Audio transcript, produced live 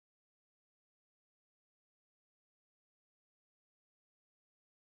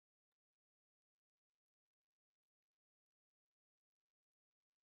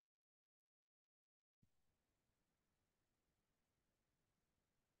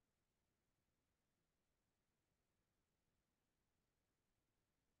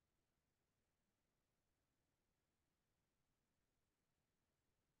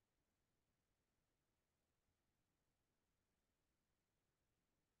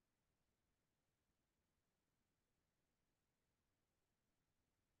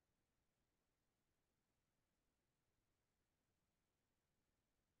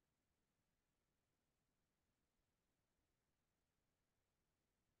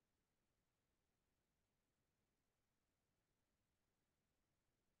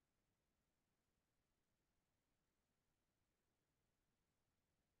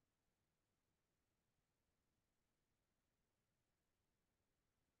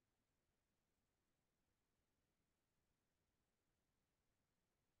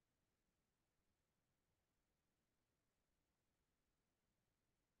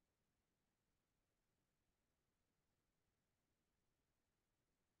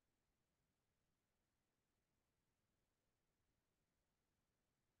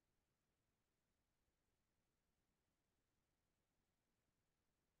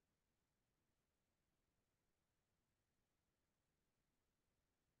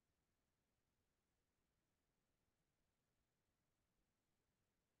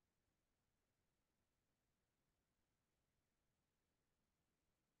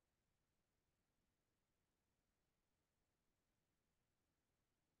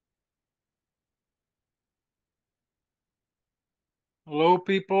Hello,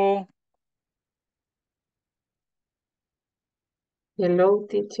 people. Hello,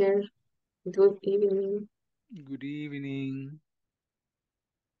 teacher. Good evening. Good evening.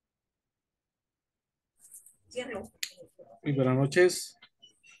 Muy buenas noches.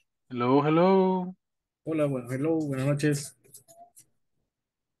 Hello, hello. Hola, bueno, hello, buenas noches.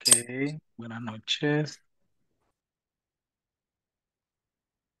 Okay, buenas noches.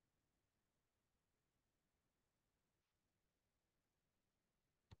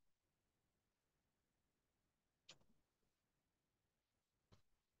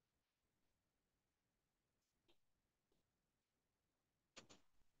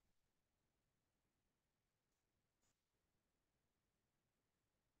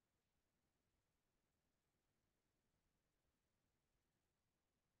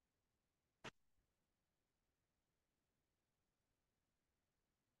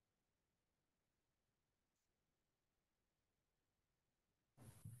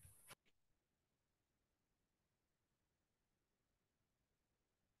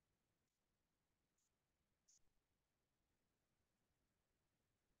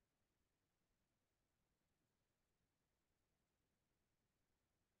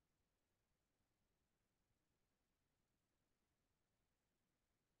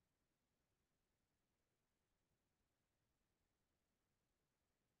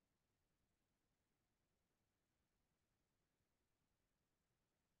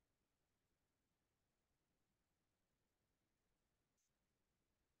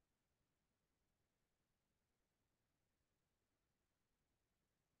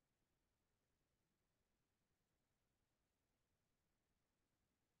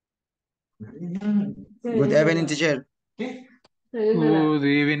 Good evening, teacher. Good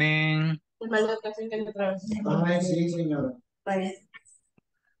evening. Ay, sí, señora.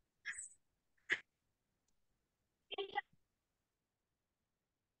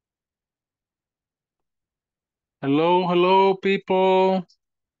 Hello, hello, people.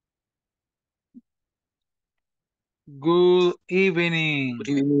 Good evening. Good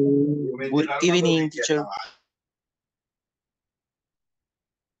evening. Good evening, teacher.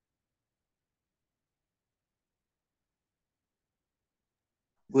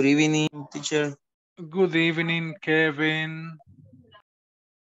 Good evening, teacher. Good evening, Kevin.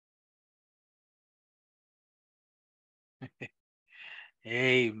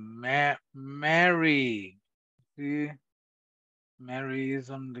 Hey, Mary. See, Mary is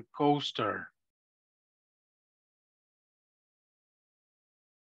on the coaster.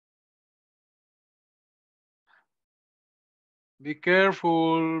 Be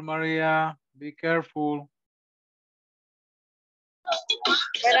careful, Maria. Be careful.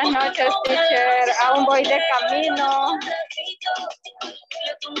 Buenas noches, teacher. Aún voy de camino.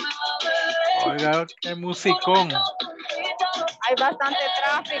 Oiga, qué musicón. Hay bastante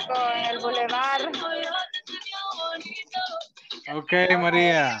tráfico en el bulevar. Ok,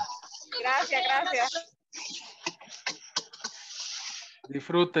 María. Gracias, gracias.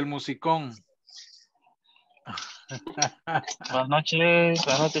 Disfruta el musicón. Buenas noches,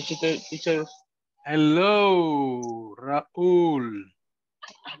 teacher. Hello, Raúl.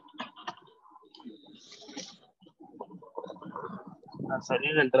 A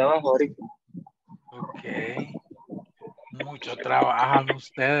salir del trabajo ahorita. Ok. Mucho trabajan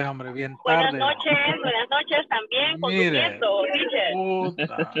ustedes, hombre, bien tarde. Buenas noches también, Mire, conduciendo,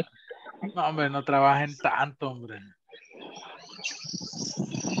 teacher. puta. No, hombre, no trabajen tanto, hombre.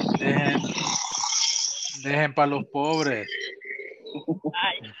 Dejen para los pobres.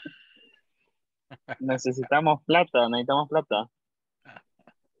 Ay, Necesitamos plata.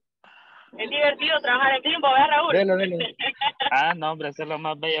 es divertido trabajar en tiempo, ¿verdad, Raúl? Dele. Ah, no, hombre, eso es lo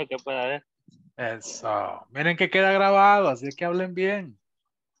más bello que puede haber. Eso. Miren que queda grabado, así que hablen bien.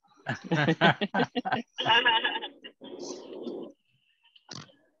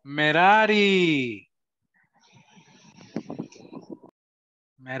 Merari.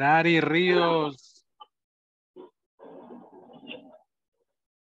 Merari Ríos.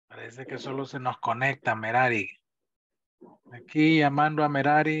 Parece que solo se nos conecta Merari. Aquí llamando a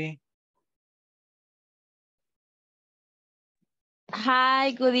Merari.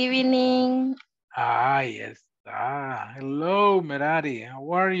 Hi, good evening. Ahí está. Hello, Merari.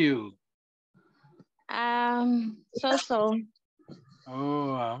 How are you? So.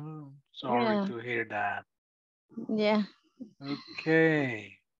 Oh, I'm sorry Yeah. to hear that. Yeah.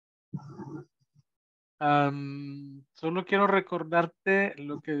 Okay. Solo quiero recordarte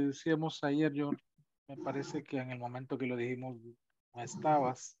lo que decíamos ayer. Yo me parece que en el momento que lo dijimos no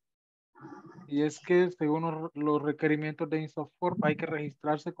estabas. Y es que según los requerimientos de ISSSS hay que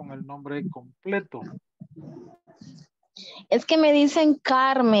registrarse con el nombre completo. Es que me dicen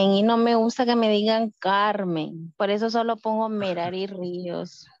Carmen y no me gusta que me digan Carmen. Por eso solo pongo Merari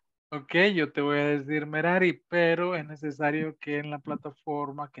Ríos. Ok, yo te voy a decir Merari, pero es necesario que en la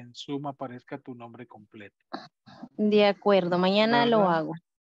plataforma, que en Zoom aparezca tu nombre completo, De acuerdo, mañana lo ¿verdad? hago.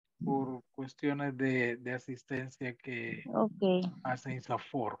 Por cuestiones de asistencia que Ok, hace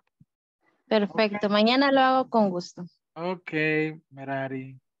Insafor. perfecto. Mañana lo hago con gusto. Ok,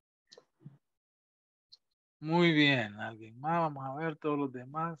 Merari. Muy bien, ¿alguien más? Vamos a ver todos los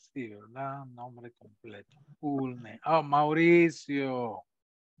demás. Sí, ¿verdad? Nombre completo. Full name. Oh, Mauricio.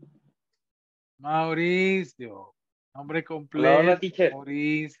 Mauricio. Nombre Hola, hola, completo. teacher.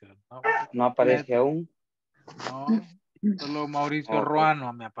 Mauricio. Nombre No aparece completo. aún. No, solo Mauricio Ok.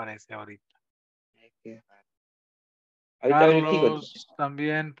 Ruano me aparece ahorita. Ahorita verifico, teacher. Carlos,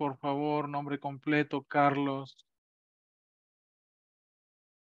 también, por favor, nombre completo, Carlos.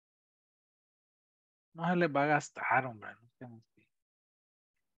 No se les va a gastar, hombre. No sean así.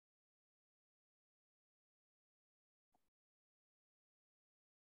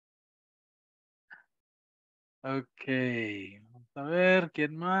 Ok, vamos a ver,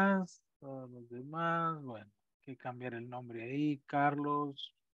 ¿quién más? Todos los demás, bueno, hay que cambiar el nombre ahí,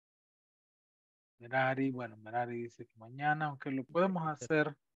 Carlos, Merari, bueno, Merari dice que mañana, aunque lo podemos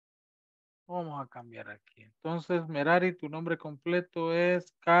hacer, vamos a cambiar aquí. Entonces, Merari, tu nombre completo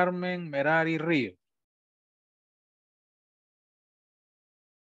es Carmen Merari Río.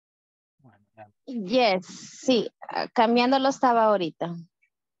 Bueno, ya. Yes, sí, cambiándolo estaba ahorita.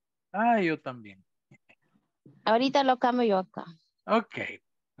 Ah, yo también. Ahorita lo cambio yo acá. Ok,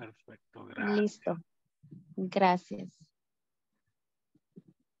 perfecto, gracias. Listo. Gracias.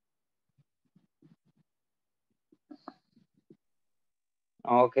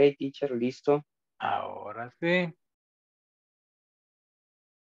 Ok, teacher, listo. Ahora sí.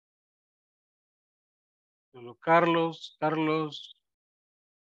 Solo Carlos, Carlos.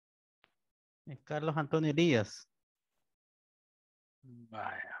 Carlos Antonio Elías.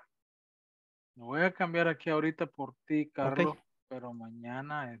 Vaya. Me voy a cambiar aquí ahorita por ti, Carlos, pero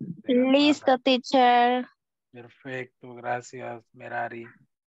mañana Listo, teacher. Perfecto, gracias, Merari.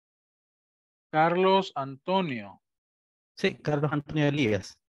 Carlos Antonio. Sí, Carlos Antonio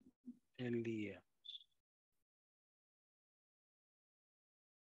Elías. Elías.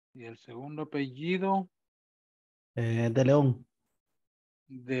 Y el segundo apellido De León.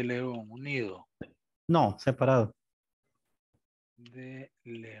 de León, unido. No, separado. De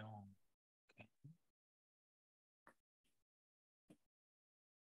León. Ok.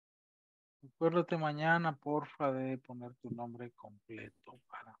 Acuérdate mañana, porfa, de poner tu nombre completo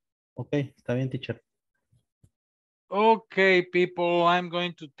para. Ok, está bien, teacher. Okay, people, I'm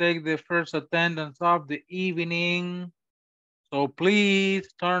going to take the first attendance of the evening. So please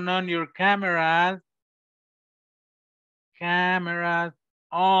turn on your cameras. Cameras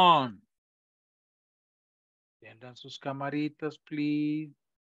on. Enciendan sus camaritas, please.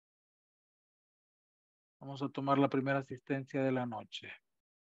 Vamos a tomar la primera asistencia de la noche.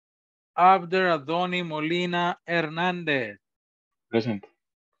 Abder Adoni Molina Hernández. Presente.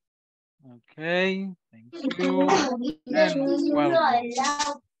 Okay, thank you. And welcome.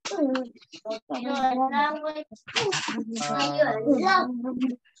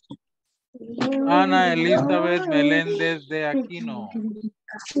 Ana Elizabeth Meléndez de Aquino.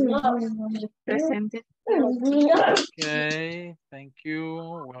 Presente. Okay, thank you.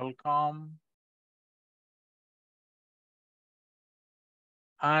 Welcome.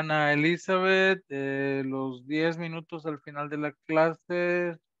 Ana Elizabeth, los 10 minutos al final de la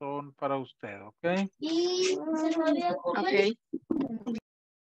clase son para usted, ¿ok? Ok.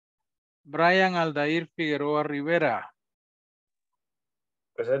 Brian Aldair Figueroa Rivera.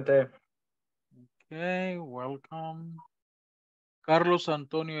 Presente. Okay, welcome. Carlos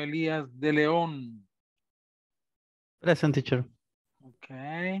Antonio Elías de León. Present, teacher.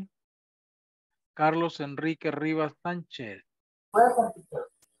 Okay. Carlos Enrique Rivas Sánchez.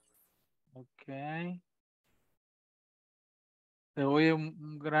 Okay. Se oye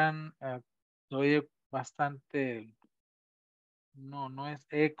un gran, se oye bastante, no es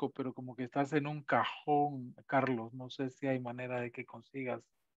eco, pero como que estás en un cajón, Carlos. No sé si hay manera de que consigas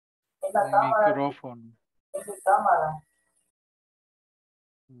un micrófono.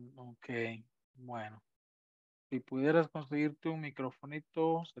 Ok, bueno. Si pudieras conseguirte un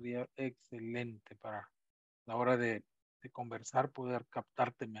microfonito, sería excelente para la hora de conversar, poder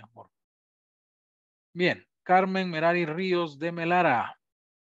captarte mejor. Bien, Carmen Merari Ríos de Melara.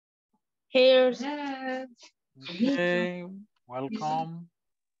 Here's. Okay, welcome.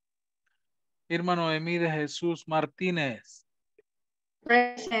 Irma Noemí de Jesús Martínez.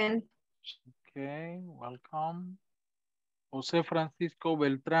 Present. Okay, welcome. José Francisco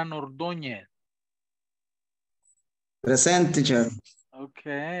Beltrán Ordóñez. Present, teacher.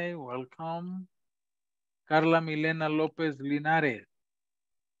 Okay, welcome. Carla Milena López Linares.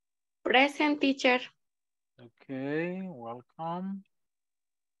 Present, teacher. Okay, welcome.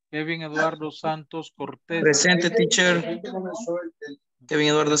 Kevin Eduardo Santos Cortés. Presente, teacher. Kevin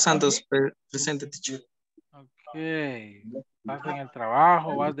Eduardo Santos, presente, teacher. Okay. ¿Vas en el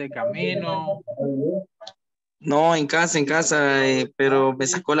trabajo? ¿Vas de camino? No, en casa, pero me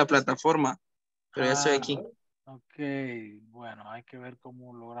sacó la plataforma. Pero ya estoy aquí. Ok, bueno, hay que ver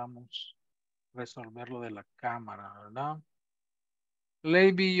cómo logramos resolver lo de la cámara, ¿verdad?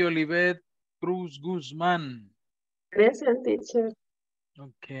 Lady Olivet Cruz Guzmán. Present, teacher.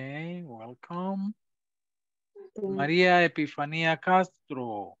 Ok, welcome. María Epifanía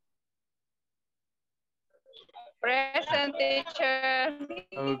Castro. Present, teacher.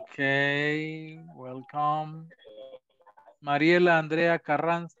 Ok, welcome. Mariela Andrea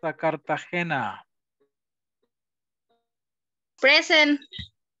Carranza Cartagena. Present.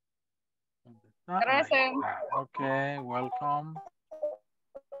 ¿Dónde está? Ahí Present. está. Ok, welcome.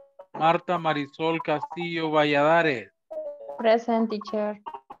 Marta Marisol Castillo Valladares. Present, teacher.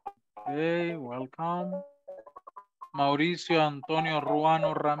 Okay, welcome. Mauricio Antonio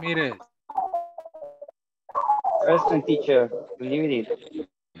Ruano Ramírez. Present, teacher. Good evening.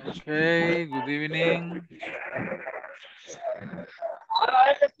 Okay, good evening.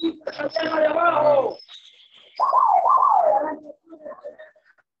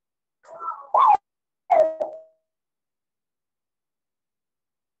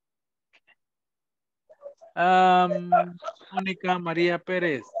 Mónica María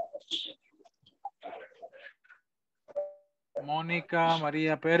Pérez. Mónica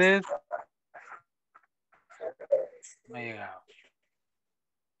María Pérez. Me ha llegado.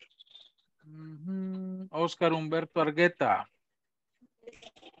 Oscar Humberto Argueta.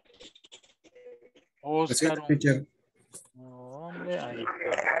 Oscar Presente, teacher. ¿Dónde? Ahí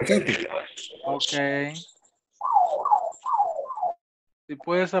está. Presente. Ok. Si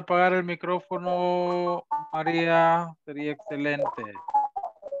puedes apagar el micrófono, María, sería excelente.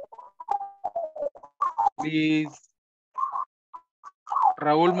 Please.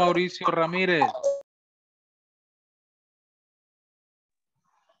 Raúl Mauricio Ramírez.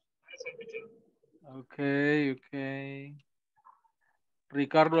 Ok, ok.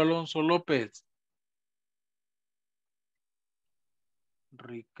 Ricardo Alonso López.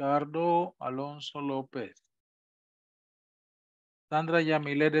 Ricardo Alonso López. Sandra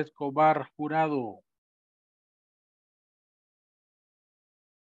Yamilet Escobar Jurado.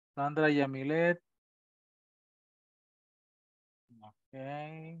 Sandra Yamilet. Ok.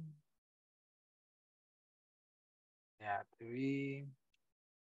 Ya te vi.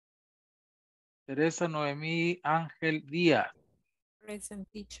 Teresa Noemí Ángel Díaz. Present,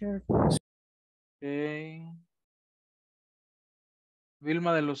 teacher. Ok.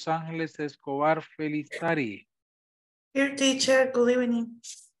 Vilma de Los Ángeles Escobar Felistari. Here, teacher. Good evening.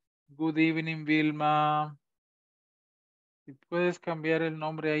 Good evening, Vilma. Si puedes cambiar el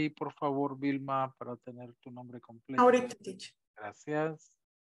nombre ahí, por favor, Vilma, para tener tu nombre completo. Ahorita, teacher. Gracias.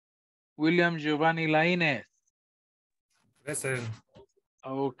 William Giovanni Laínez. Present.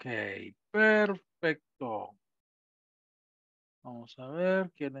 Ok, perfecto. Vamos a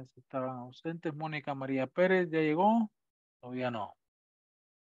ver quiénes estaban ausentes. Mónica María Pérez, ¿ya llegó? Todavía no.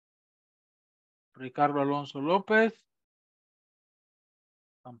 Ricardo Alonso López.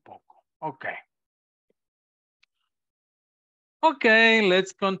 Tampoco. Ok. Okay,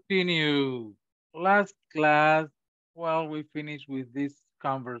 let's continue. Last class, well, we finished with this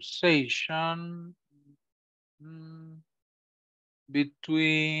conversation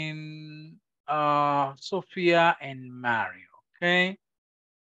between Sophia and Mario, okay?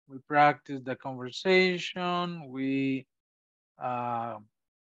 We practiced the conversation. We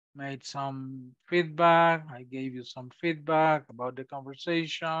made some feedback. I gave you some feedback about the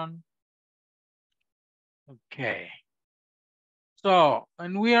conversation. Okay. So,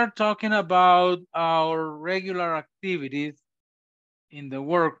 and we are talking about our regular activities in the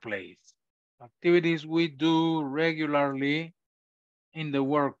workplace. Activities we do regularly in the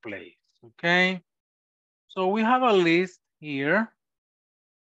workplace, okay? So we have a list here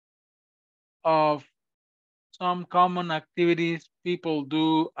of some common activities people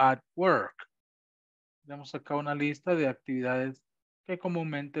do at work. Tenemos acá una lista de actividades que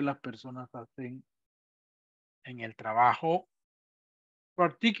comúnmente las personas hacen en el trabajo,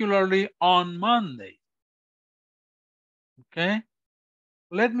 particularly on Monday. Okay?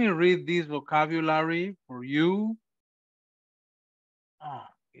 Let me read this vocabulary for you. Oh,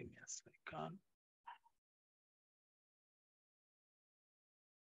 give me a second.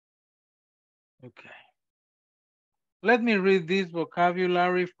 Okay. Let me read this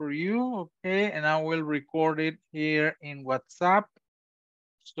vocabulary for you, okay? And I will record it here in WhatsApp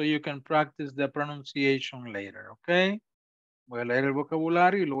so you can practice the pronunciation later, okay? Voy a leer el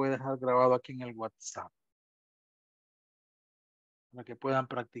vocabulario y lo voy a dejar grabado aquí en el WhatsApp. Para que puedan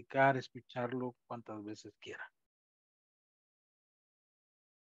practicar, escucharlo cuantas veces quieran.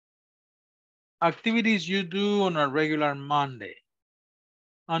 Activities you do on a regular Monday.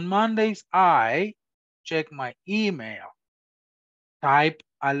 On Mondays, I check my email, type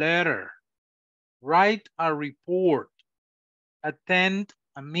a letter, write a report, attend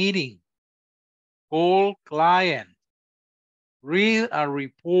a meeting, call client, read a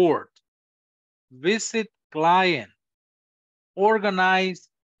report, visit client, organize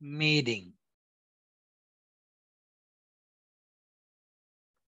meeting.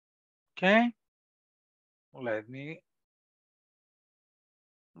 Okay, let me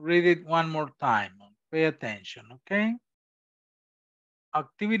read it one more time. Pay attention, okay?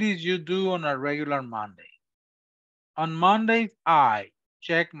 Activities you do on a regular Monday. On Mondays, I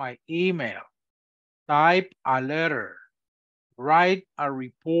check my email, type a letter, write a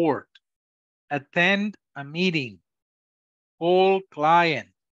report, attend a meeting, call client,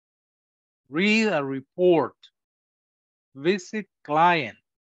 read a report, visit client,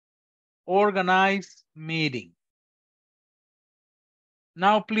 organize meeting.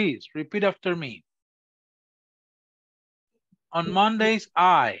 Now, please repeat after me. On Mondays,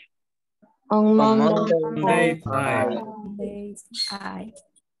 I On Monday, I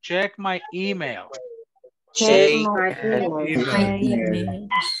check my email, check my email.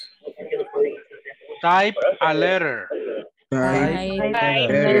 type a letter,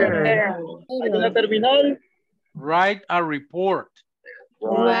 write a report,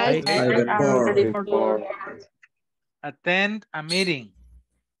 right, attend a meeting,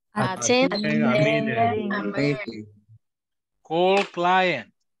 attend call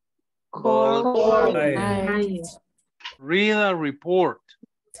client, I read a report,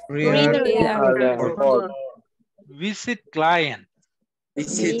 visit client,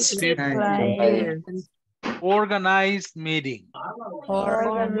 organize meeting.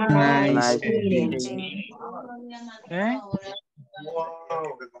 Okay,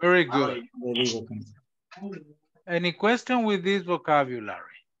 very good. Any question with this vocabulary?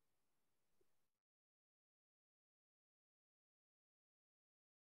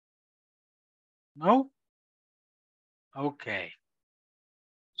 No? Okay.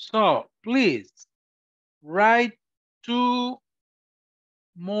 So please write two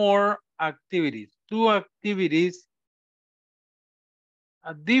more activities. Two activities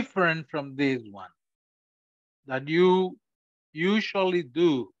are different from this one that you usually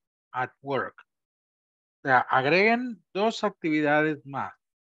do at work. O sea, agreguen dos actividades más,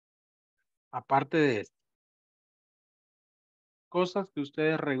 aparte de esto. Cosas que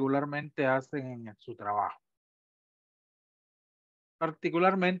ustedes regularmente hacen en su trabajo.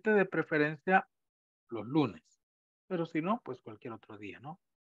 Particularmente de preferencia los lunes. Pero si no, pues cualquier otro día, ¿no?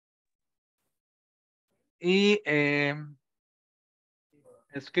 Y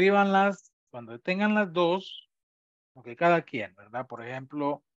escríbanlas cuando tengan las dos, porque cada quien, ¿verdad? Por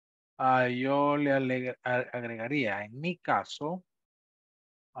ejemplo, yo le agregaría, en mi caso,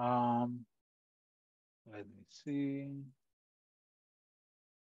 let me see.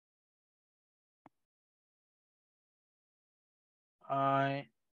 I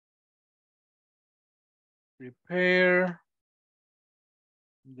prepare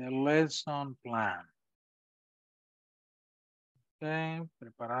the lesson plan. Okay,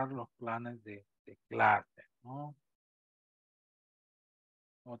 preparar los planes de clase, ¿no?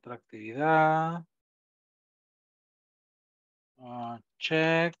 Otra actividad.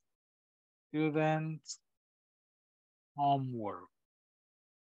 Check students' homework.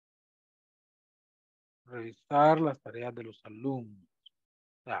 Revisar las tareas de los alumnos.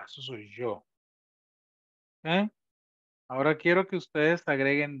 Eso soy yo. ¿Okay? Ahora quiero que ustedes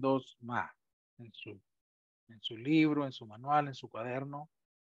agreguen dos más en su libro, en su manual, en su cuaderno.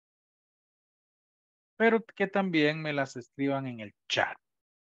 Pero que también me las escriban en el chat.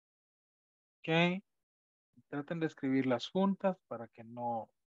 ¿Ok? Traten de escribirlas juntas para que no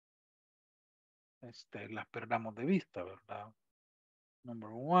las perdamos de vista, ¿verdad?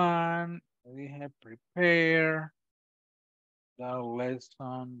 Number one, dije prepare the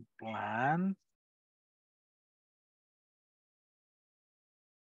lesson plan.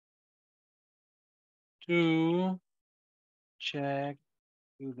 To check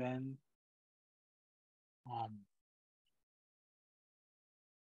student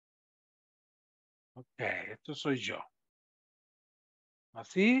ok, esto soy yo.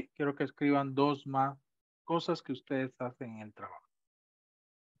 Así, quiero que escriban 2 más cosas que ustedes hacen en el trabajo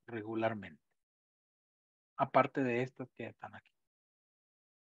regularmente. Aparte de estas que están aquí.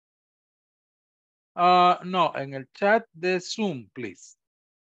 No, en el chat de Zoom, please.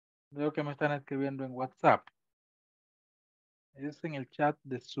 Veo que me están escribiendo en WhatsApp. Es en el chat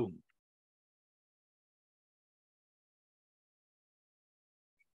de Zoom.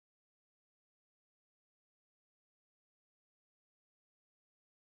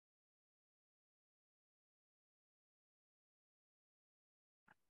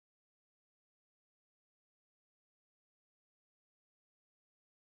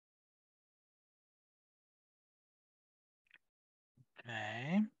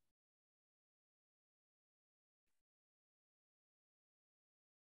 Okay.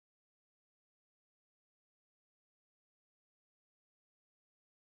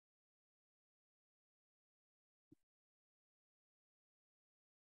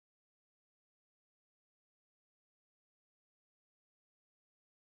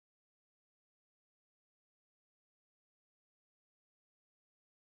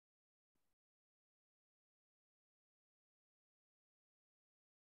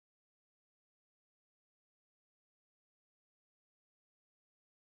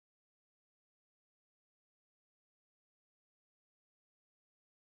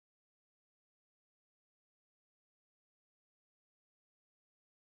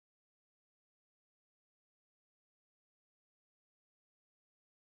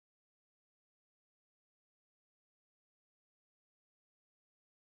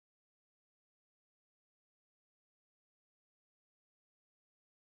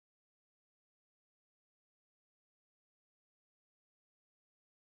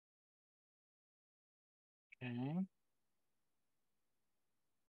 Okay.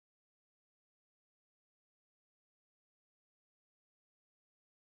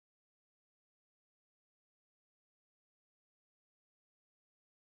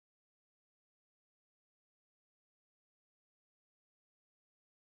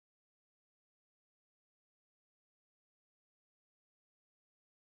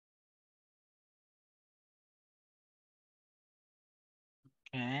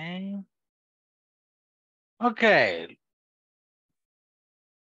 Okay. Okay.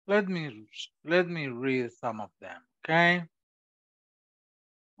 Let me read some of them, okay?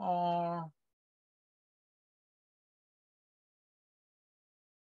 Or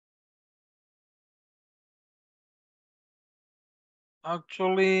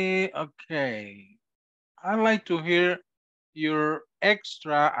actually, okay. I'd like to hear your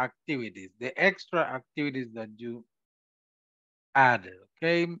extra activities, the extra activities that you added,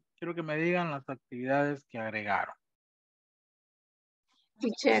 okay? Quiero que me digan las actividades que agregaron.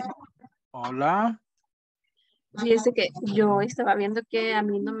 Teacher, Hola. fíjese que yo estaba viendo que a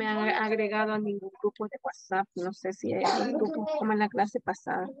mí no me han agregado a ningún grupo de WhatsApp. No sé si hay algún grupo como en la clase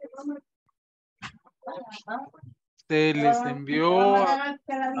pasada. Se les envió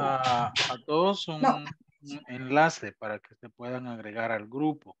a todos un enlace para que se puedan agregar al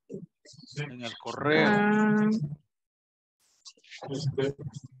grupo en el correo.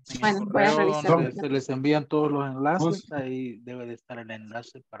 Bueno, voy a Correo revisar. donde se les envían todos los enlaces, ahí debe de estar el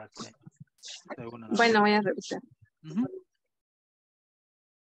enlace para que se unan. Bueno, voy a revisar.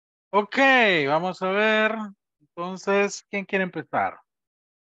 Ok, vamos a ver. Entonces, ¿quién quiere empezar?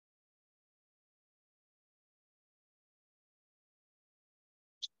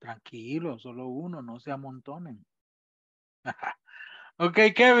 Tranquilo, solo uno, no se amontonen. Ok,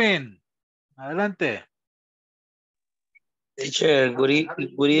 Kevin, adelante. Teacher, good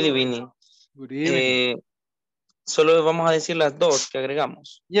evening. Good evening. Solo vamos a decir las 2 que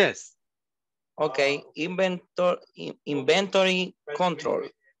agregamos. Yes. Ok, inventory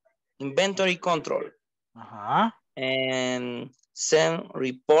control. Inventory control. Ajá. And send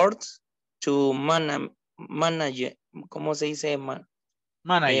reports to manager. ¿Cómo se dice?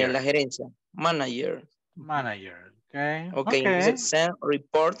 Manager. La gerencia. Manager. Manager. Okay. Okay. Entonces, send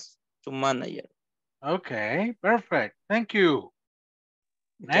reports to manager. Okay. Perfect. Thank you.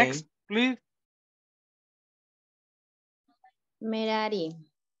 Okay. Next, please. Merari.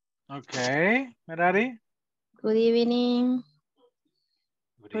 Okay. Merari. Good evening.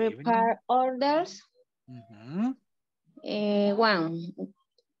 Good Prepare orders. evening. 1.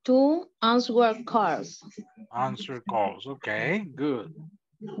 2. Answer calls. Answer calls. Okay. Good.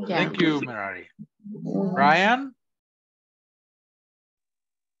 Yeah. Thank you, Merari. Brian.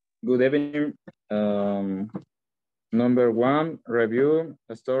 Good evening. Number 1, review,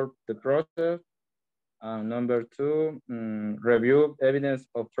 start the process. Number 2, review evidence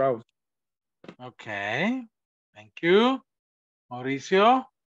of fraud. Okay. Thank you. Mauricio.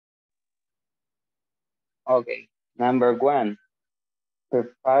 Okay. Number 1,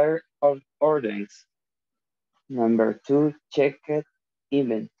 prepare of orders. Number 2, check it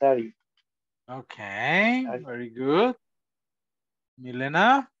inventory. Okay, very good.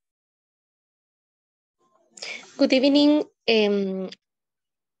 Milena. Good evening.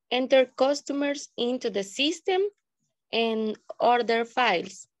 Enter customers into the system and order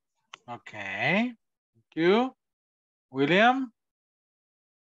files. Okay, thank you. William.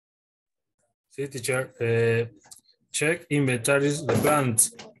 Sí, teacher. Check inventories the plant.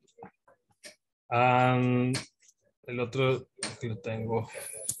 El otro que lo tengo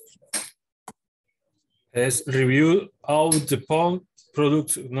es review out the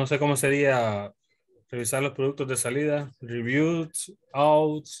products. No sé cómo sería revisar los productos de salida. Review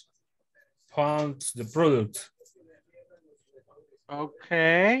out the product. Ok.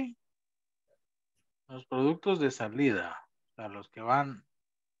 Los productos de salida. O sea, los que van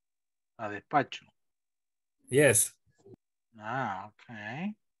a despacho. Yes.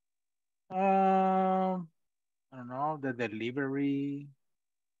 Okay. I don't know, the delivery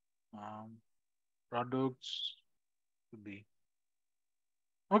products could be.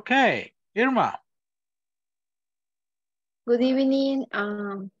 Okay, Irma. Good evening.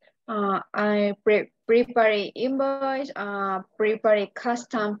 I prepare invoice, prepare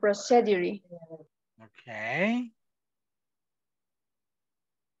custom procedure. Okay.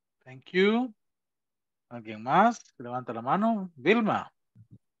 Thank you. ¿Alguien más? Levanta la mano. Vilma.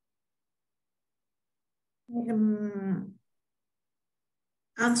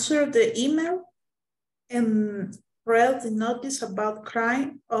 Answer the email and read the notice about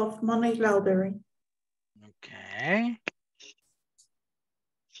crime of money laundering. Okay.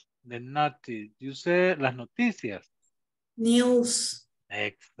 The notice. You say las noticias. News.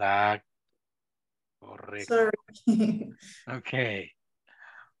 Exacto. Correcto. Sorry. Okay.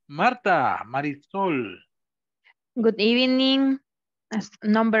 Marta, Marisol. Good evening.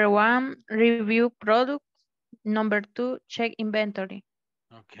 Number 1, review products. Number 2, check inventory.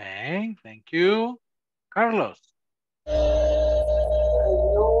 Okay, thank you. Carlos.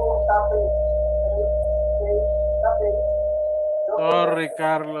 Sorry,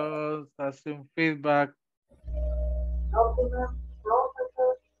 Carlos. Hace un feedback.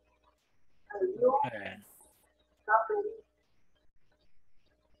 Okay.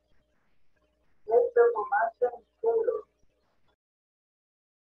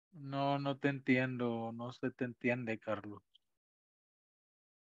 No, no te entiendo. No se te entiende, Carlos.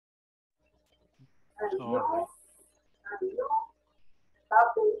 Sorry.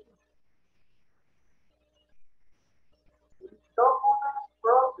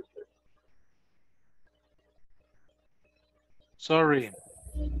 Sorry.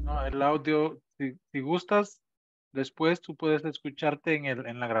 No, el audio, si gustas, después tú puedes escucharte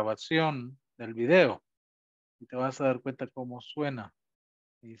en la grabación del video y te vas a dar cuenta cómo suena.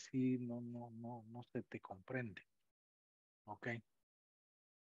 Y sí, no se te comprende. Ok.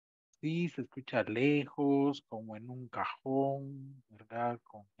 Sí, se escucha lejos, como en un cajón, ¿verdad?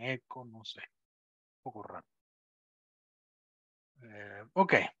 Con eco, no sé. Un poco raro.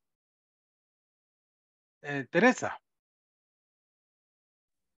 Ok. Teresa.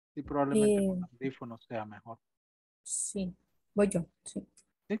 Sí, probablemente con audífonos sea mejor. Sí, voy yo, sí.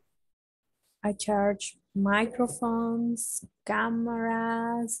 ¿Sí? I charge microphones,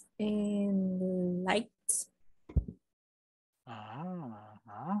 cameras, and lights.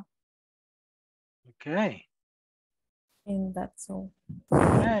 Ajá. Okay. And that's all.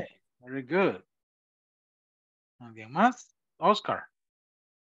 Okay. Very good. ¿Alguien más? Oscar.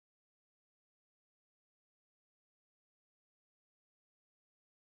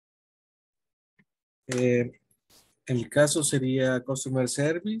 El caso sería Customer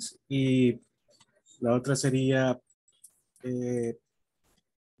Service y la otra sería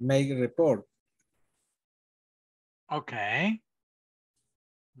Make Report. Okay.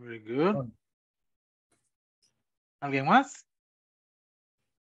 Very good. ¿Alguien más?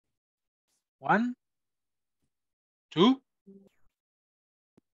 1, 2,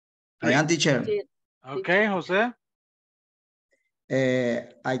 3. I am teacher. Okay, José.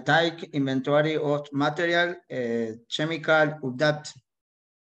 I take inventory of material, chemical, that.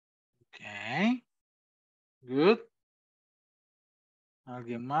 Okay. Good.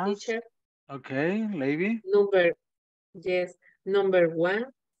 ¿Alguien más? Teacher. Okay, Lady. Number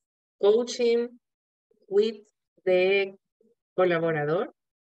 1, coaching with the colaborador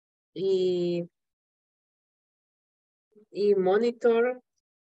y monitor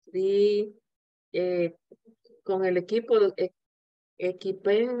con el equipo,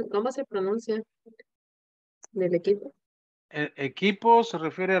 ¿cómo se pronuncia? Del equipo. Equipo se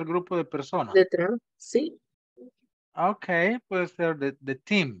refiere al grupo de personas. De trabajo, sí. Ok, puede ser the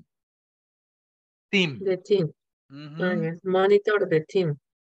team. Team. The team. Yes. Monitor the team.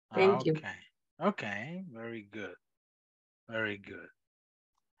 Thank you. Okay, very good. Very good.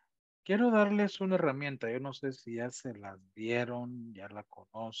 Quiero darles una herramienta. Yo no sé si ya se las dieron, ya la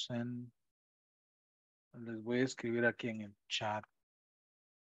conocen. Les voy a escribir aquí en el chat.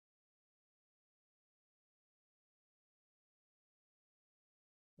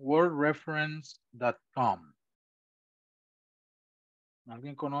 wordreference.com.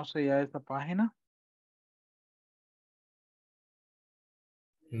 ¿Alguien conoce ya esta página?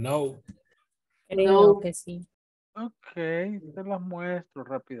 No. Creo que sí. Ok, se las muestro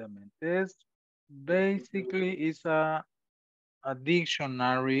rápidamente. Es basically is a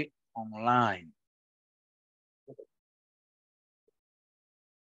dictionary online.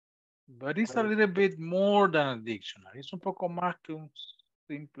 But it's a little bit more than a dictionary. Es un poco más que un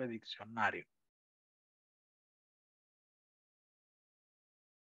simple diccionario.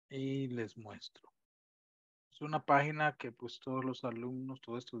 Y les muestro. Es una página que pues todos los alumnos,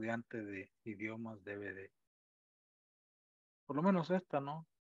 todo estudiante de idiomas debe de, por lo menos esta, ¿no?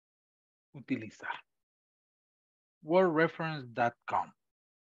 Utilizar. wordreference.com.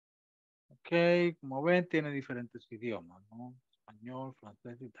 Ok, como ven, tiene diferentes idiomas, ¿no? Español,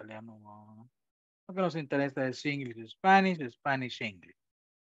 francés, italiano. ¿no? Lo que nos interesa es English, Spanish, Spanish, English.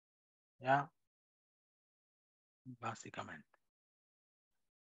 ¿Ya? Básicamente.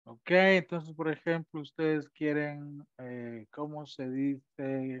 Ok, entonces, por ejemplo, ustedes quieren, ¿cómo se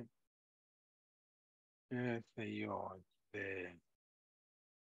dice? ¿Qué sé yo?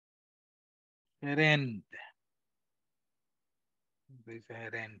 Gerente. Se dice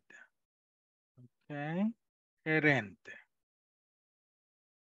gerente. Ok, gerente.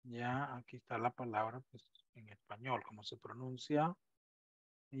 Ya, aquí está la palabra, pues, en español, cómo se pronuncia.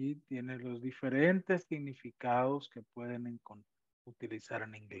 Y tiene los diferentes significados que pueden utilizar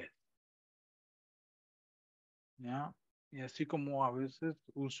en inglés. ¿Ya? Y así como a veces,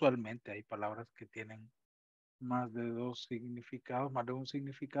 usualmente hay palabras que tienen más de dos significados, más de un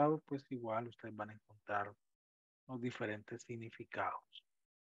significado, pues igual ustedes van a encontrar los diferentes significados.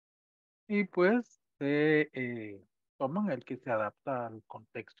 Y pues toman el que se adapta al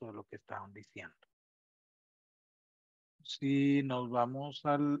contexto de lo que estaban diciendo. Si nos vamos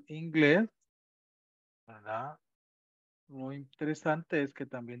al inglés, ¿verdad? Lo interesante es que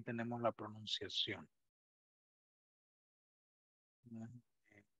también tenemos la pronunciación.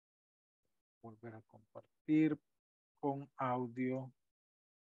 Volver a compartir con audio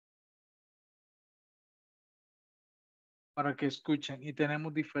para que escuchen. Y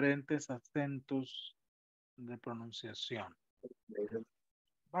tenemos diferentes acentos de pronunciación.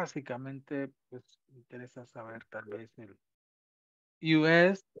 Básicamente, pues interesa saber tal vez el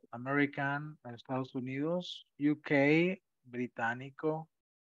US, American, Estados Unidos, UK, británico,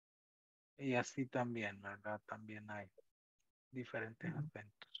 y así también, ¿verdad? También hay diferentes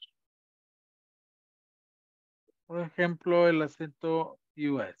acentos. Por ejemplo, el acento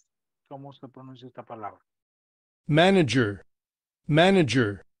US. ¿Cómo se pronuncia esta palabra? Manager.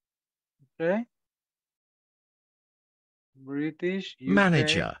 Manager. Ok. British, UK.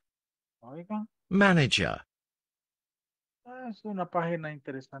 Manager. Oigan. Manager. Es una página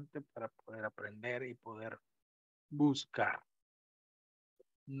interesante para poder aprender y poder buscar.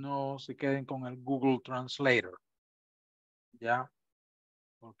 No se queden con el Google Translator. ¿Ya?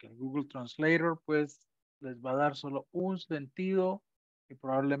 Porque el Google Translator, pues, les va a dar solo un sentido y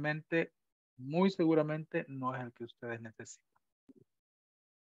probablemente, muy seguramente, no es el que ustedes necesitan.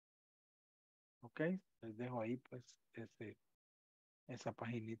 ¿Ok? Les dejo ahí, pues, esa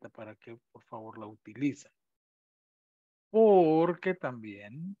paginita para que, por favor, la utilicen. Porque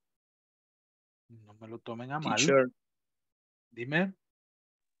también, no me lo tomen a mal. Teacher. Dime.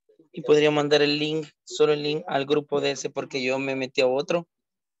 Y podría mandar el link, solo el link al grupo de ese porque yo me metí a otro,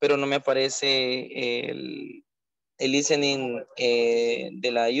 pero no me aparece el listening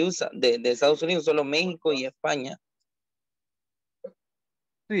de la USA, de Estados Unidos, solo México y España.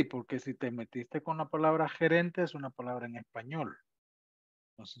 Sí, porque si te metiste con la palabra gerente, es una palabra en español.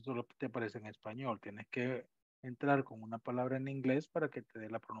 Entonces solo te aparece en español. Tienes que entrar con una palabra en inglés para que te dé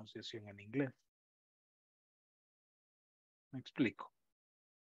la pronunciación en inglés. Me explico.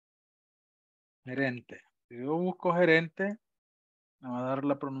 Gerente. Si yo busco gerente, me va a dar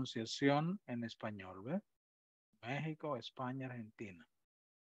la pronunciación en español, ¿ves? México, España, Argentina.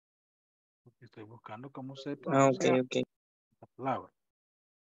 Porque estoy buscando cómo se pronuncia la palabra.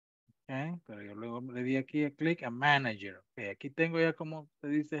 Okay, pero yo luego le di aquí a clic a manager. Okay, aquí tengo ya cómo se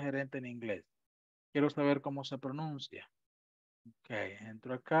dice gerente en inglés. Quiero saber cómo se pronuncia. Ok,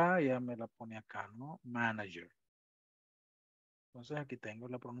 entro acá, ya me la pone acá, ¿no? Manager. Entonces aquí tengo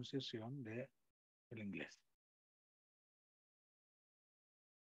la pronunciación de el inglés.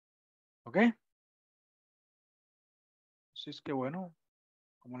 ¿Ok? Así es que bueno,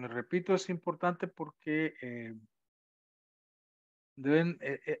 como les repito, es importante porque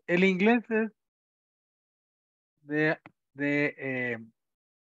el inglés es de,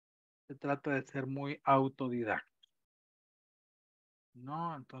 se trata de ser muy autodidacta,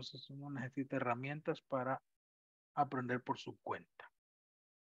 ¿no? Entonces uno necesita herramientas para aprender por su cuenta.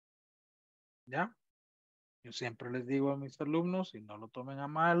 ¿Ya? Yo siempre les digo a mis alumnos, y no lo tomen a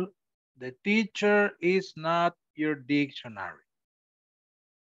mal, the teacher is not your dictionary.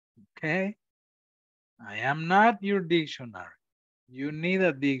 Okay? I am not your dictionary. You need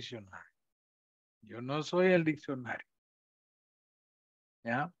a dictionary. Yo no soy el diccionario.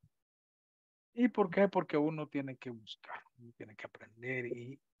 ¿Ya? ¿Y por qué? Porque uno tiene que buscar, uno tiene que aprender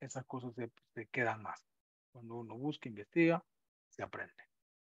y esas cosas se quedan más. Cuando uno busca, investiga, se aprende.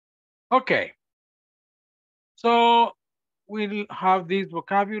 Okay. So we'll have this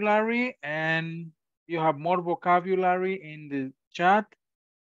vocabulary and you have more vocabulary in the chat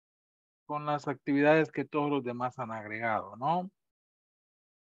con las actividades que todos los demás han agregado, ¿no?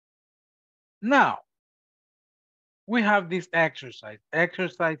 Now, we have this exercise,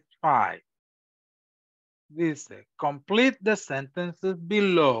 exercise 5. Dice, complete the sentences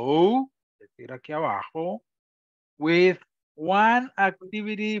below, es decir, aquí abajo, with one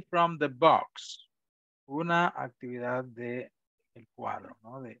activity from the box. Una actividad de el cuadro,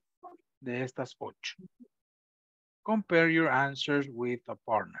 ¿no? De estas 8. Compare your answers with a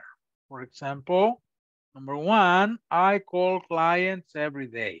partner. For example, number 1, I call clients every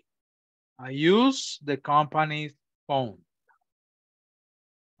day. I use the company's phone.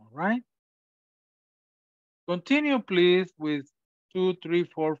 All right. Continue, please, with 2, 3,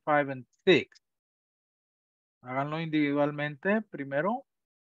 4, 5, and 6. Háganlo individualmente primero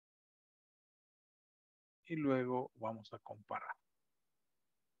y luego vamos a comparar.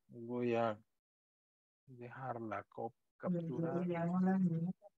 Voy a dejar la captura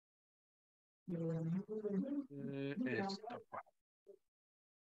de esta parte.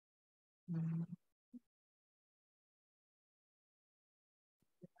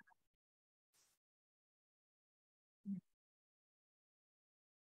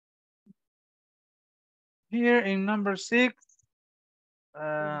 Here in number 6,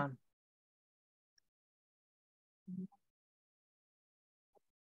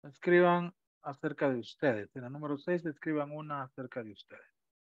 escriban acerca de ustedes. En el número 6, escriban una acerca de ustedes.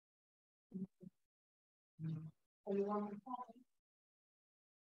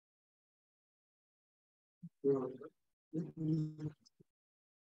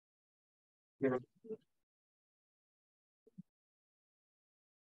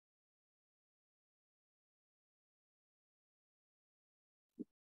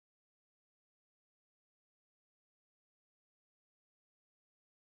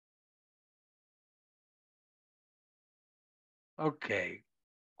 Ok.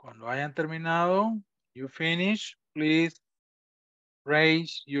 Cuando hayan terminado, you finish, please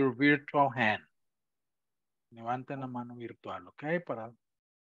raise your virtual hand. Levanten la mano virtual, ok, para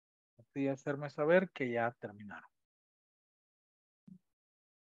así hacerme saber que ya terminaron.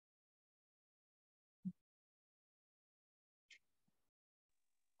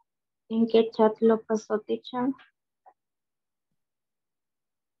 ¿En qué chat lo pasó, teacher?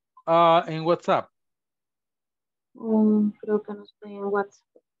 En WhatsApp. Creo que no estoy en WhatsApp.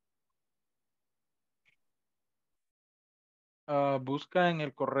 Busca en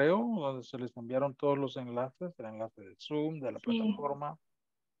el correo donde se les enviaron todos los enlaces, el enlace de Zoom, de la plataforma.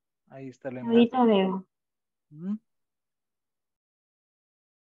 Ahí está el enlace. Ahorita veo.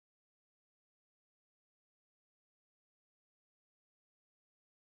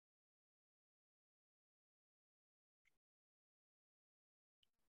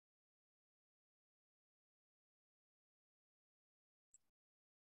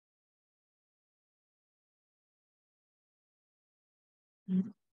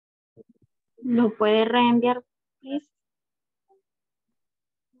 ¿Lo puede reenviar, please?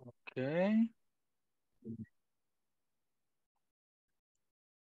 Ok.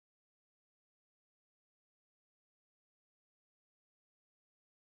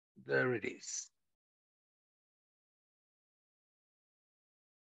 There it is.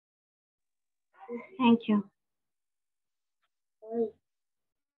 Thank you.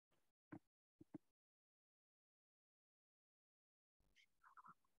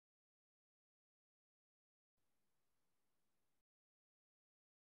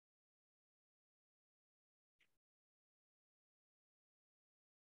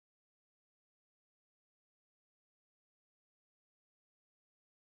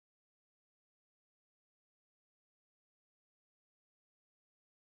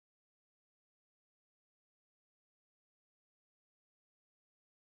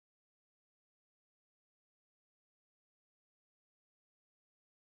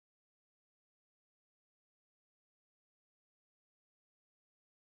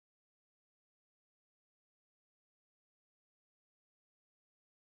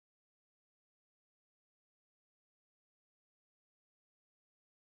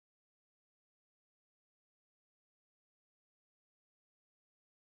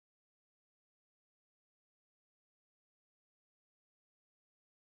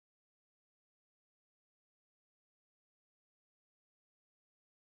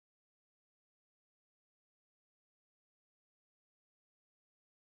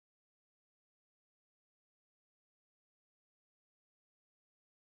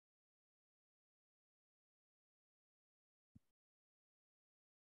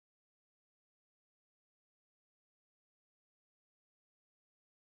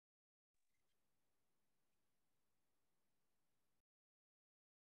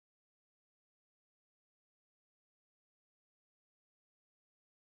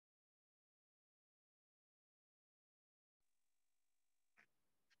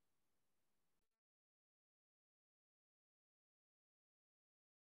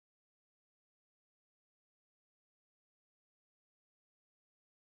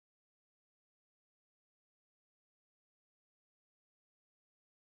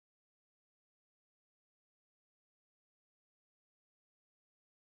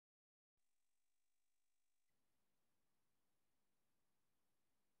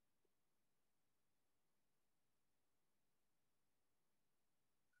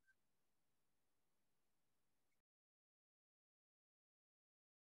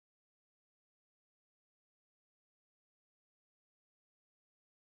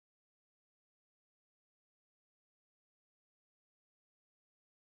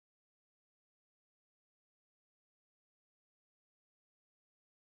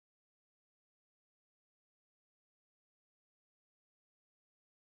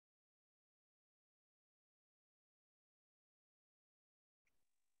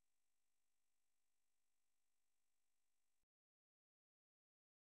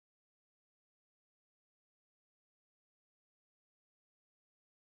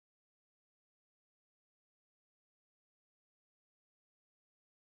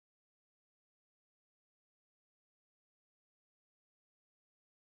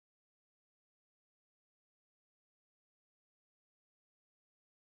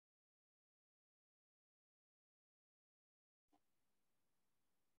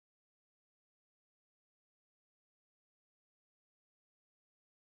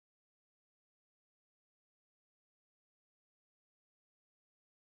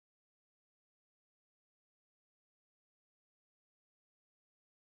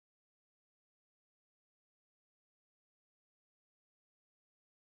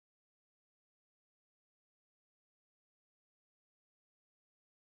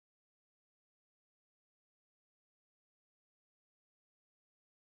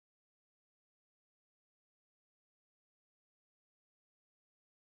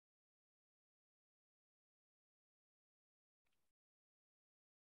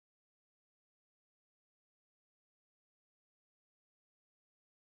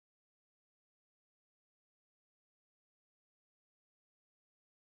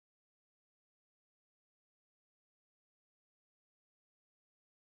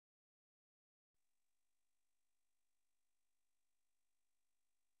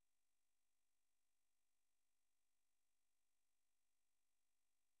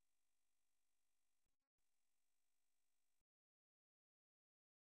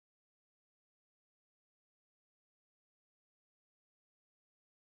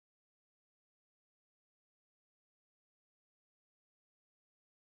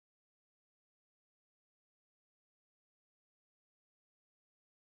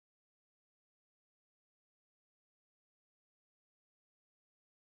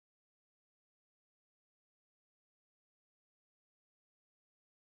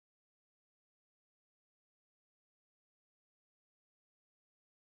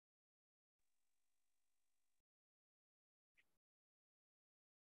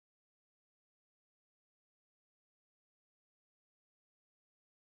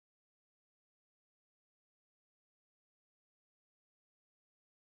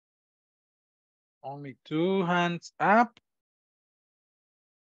 Only 2 hands up.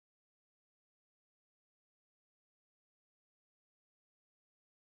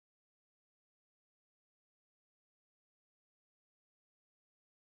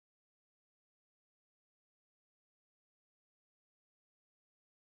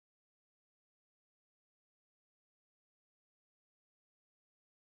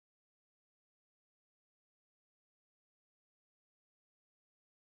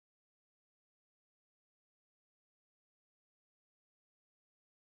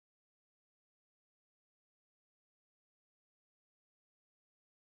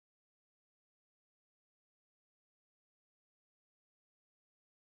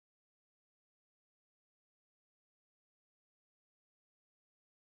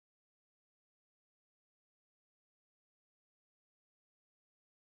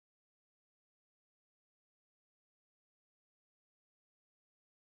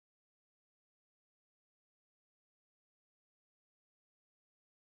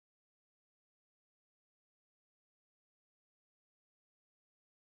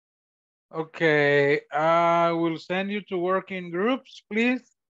 Okay, I will send you to work in groups, please.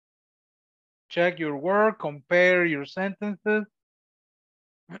 Check your work, compare your sentences.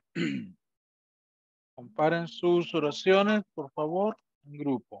 Comparen sus oraciones, por favor, en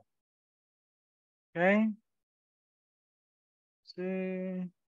grupo. Okay. Sí.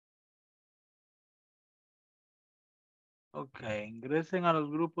 Okay, ingresen a los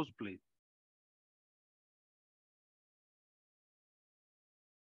grupos, please.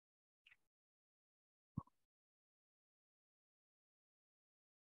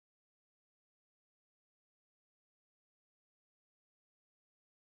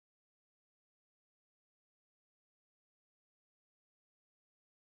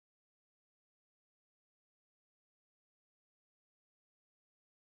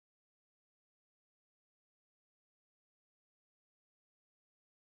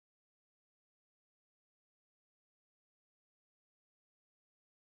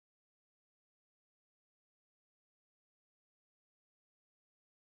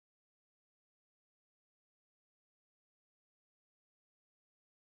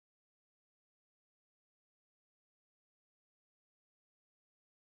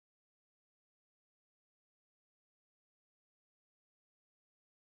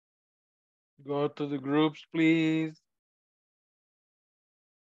 Go to the groups, please.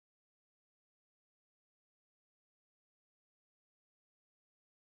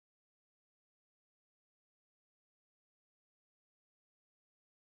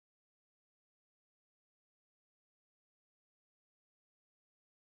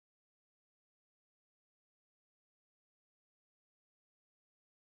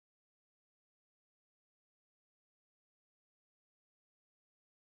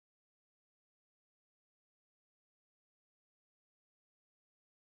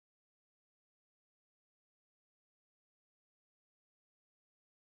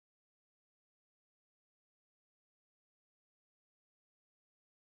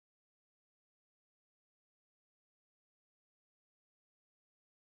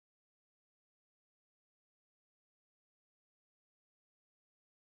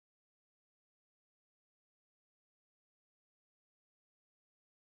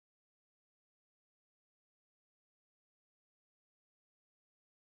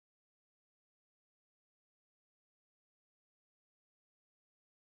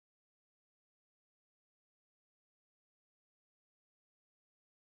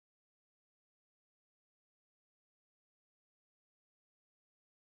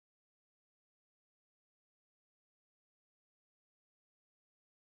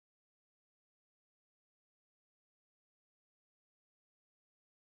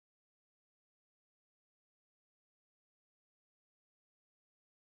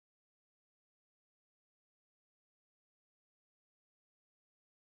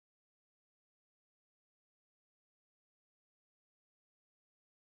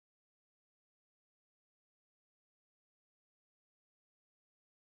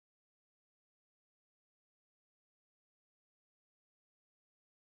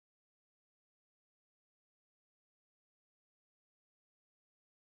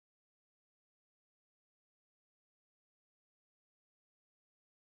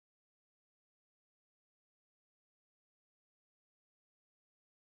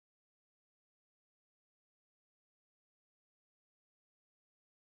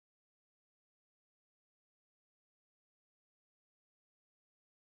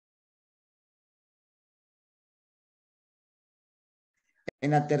 En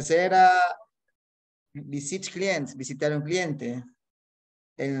la tercera, visit clients, visitar a un cliente.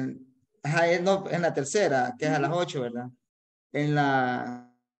 Ajá, no, en la tercera, que es a las 8, ¿verdad? En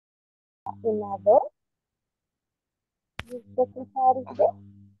la... ¿En la 2?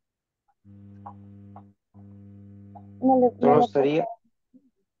 Solo estaría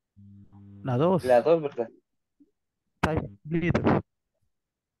La 2. la 2, ¿verdad? Type leader.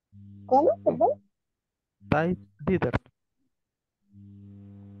 ¿Cómo? ¿Perdón? Type leader.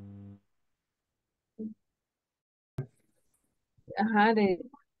 Ajá,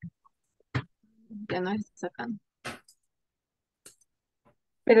 ya no está sacando.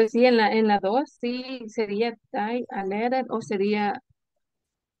 Pero sí, en la 2 sí sería type a letter o sería,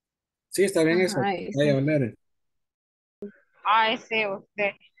 Sí, está bien eso. ajá, Vaya, ese. Valer. Ay, sí,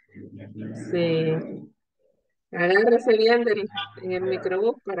 usted. Sí. Agárrese bien en el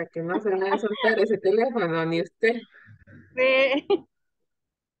microbús para que no se le vaya a soltar ese teléfono, ni usted. Sí.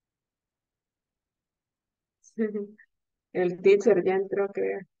 El teacher ya entró,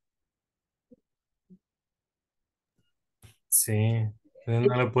 creo. Sí,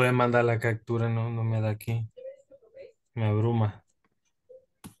 no le puede mandar la captura, no me da aquí. Me abruma.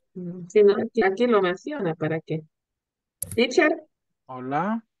 Sí, no, aquí lo menciona, ¿para qué? Teacher,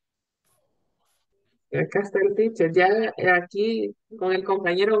 Hola. acá está el teacher. Ya aquí con el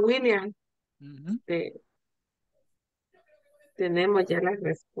compañero William Ujú. tenemos ya las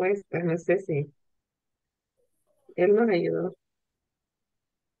respuestas. No sé si él nos ayudó.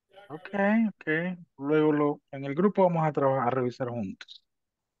 Ok, ok. Luego en el grupo vamos a trabajar, a revisar juntos.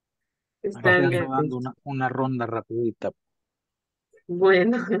 Está Aquí ando bien, dando una ronda rapidita.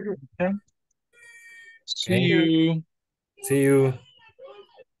 bueno. Okay. See Okay. you. See you.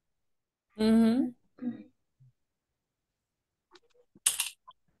 Ujú.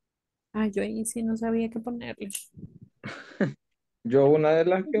 Ah, yo ahí sí no sabía qué ponerle. Yo una de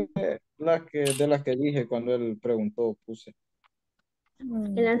las que dije cuando él preguntó, puse.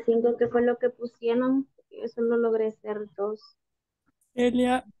 En las 5, ¿qué fue lo que pusieron? Eso no logré hacer 2.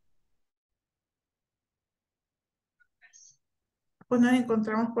 Elia. Pues nos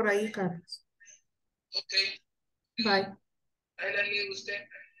encontramos por ahí, Carlos. Ok, Bye. ahí la lee usted.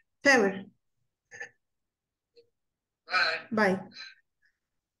 Chévere. Bye. Bye.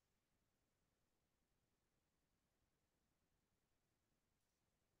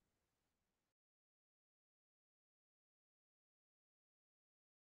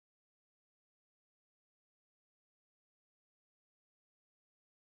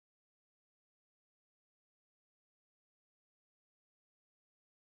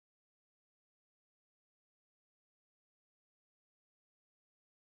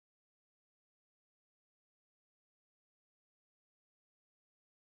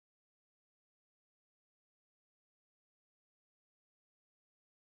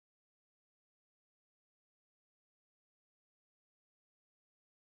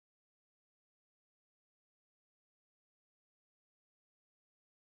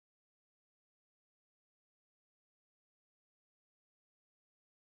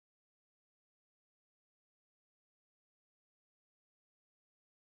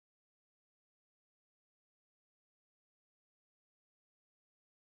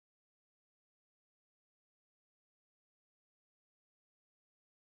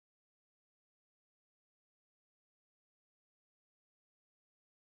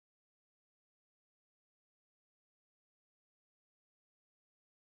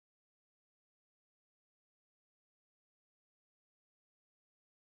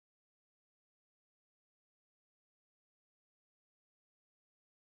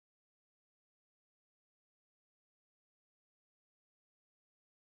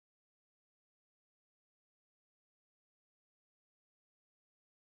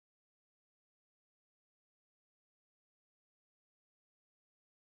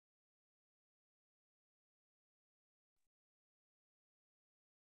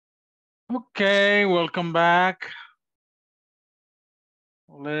 Okay, welcome back.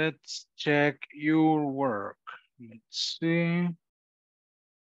 Let's check your work. Let's see.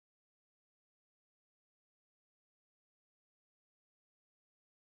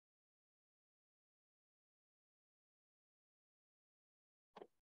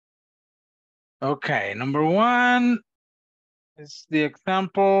 Okay, number 1 is the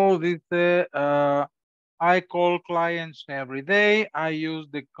example. Dice, I call clients every day. I use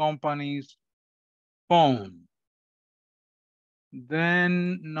the company's phone.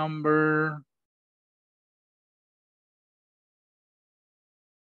 Then number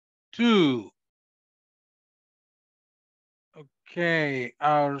 2. Okay,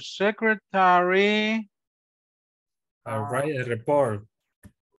 our secretary. Write a report.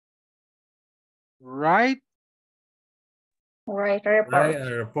 Right? Right, Write report.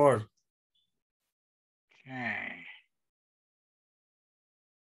 a report. Okay.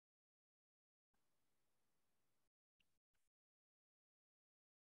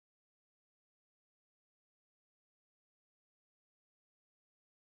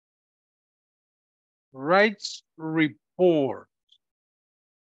 Rights report.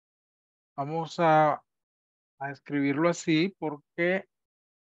 Vamos a escribirlo así porque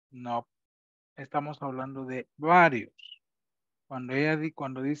no estamos hablando de varios.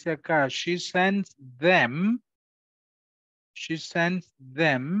 Cuando dice acá, she sends them,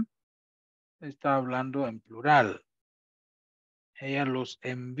 está hablando en plural. Ella los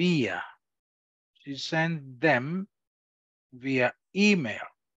envía. She sends them vía email.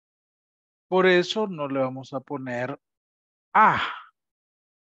 Por eso no le vamos a poner a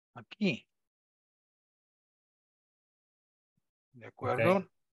aquí. ¿De acuerdo? Okay.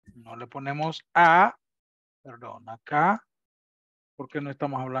 No le ponemos a, perdón, acá, porque no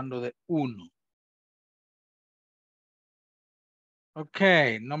estamos hablando de uno.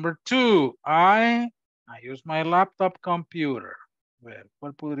 Okay, number 2. I use my laptop computer. A ver,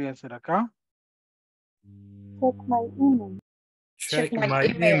 ¿cuál podría ser acá? Check my email. Check my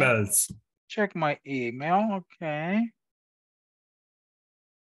emails. Check my email, okay.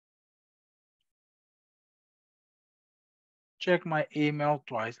 Check my email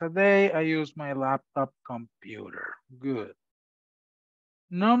twice a day. I use my laptop computer. Good.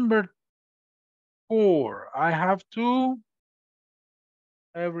 Number 4. I have to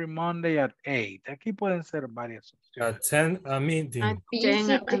every Monday at 8. Aquí pueden ser varias opciones. Attend a meeting.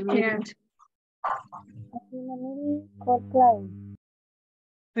 Visit the client.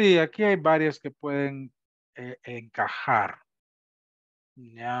 Sí, aquí hay varias que pueden encajar.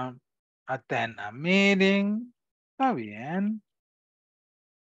 Ya. Attend a meeting. Está bien.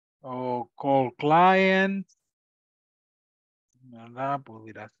 O call client. ¿Verdad?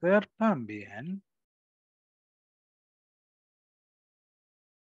 Pudiera ser también.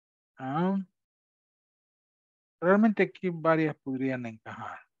 Ah. Realmente aquí varias podrían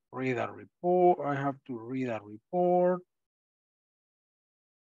encajar. Read a report. I have to read a report.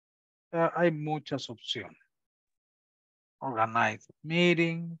 Hay muchas opciones. Organize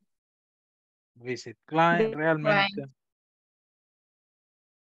meeting. Visit client. Realmente.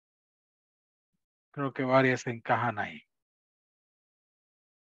 Creo que varias encajan ahí.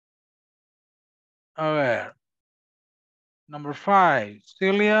 A ver. Number 5.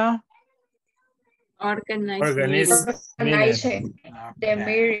 Celia. Organize meeting. The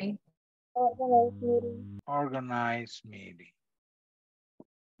meeting. Organize meeting.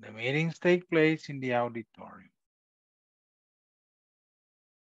 The meetings take place in the auditorium.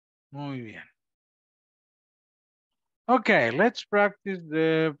 Muy bien. Okay, let's practice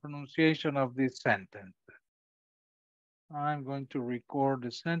the pronunciation of this sentence. I'm going to record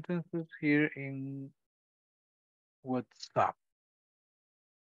the sentences here in WhatsApp.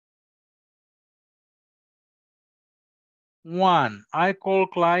 1. I call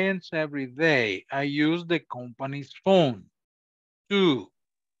clients every day. I use the company's phone. 2.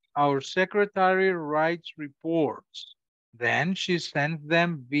 Our secretary writes reports. Then she sends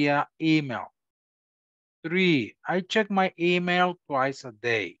them via email. 3. I check my email twice a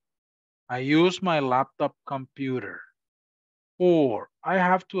day. I use my laptop computer. 4. I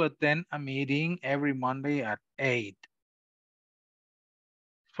have to attend a meeting every Monday at 8.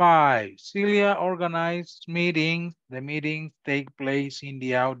 5. Celia organized meetings. The meetings take place in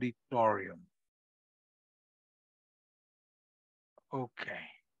the auditorium. Okay.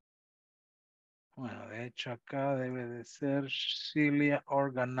 Bueno, de hecho acá debe de ser Celia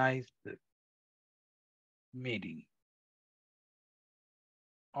organized the meeting.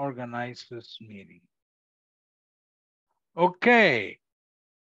 Organizes meeting. Okay.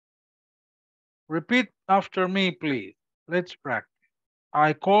 Repeat after me, please. Let's practice.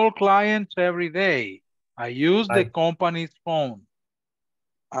 I call clients every day. I use the company's phone.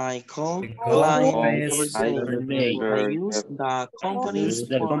 I call clients every day. I use the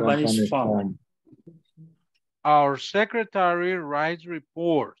company's phone. Our secretary writes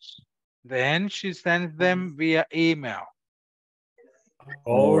reports. Then she sends them via email.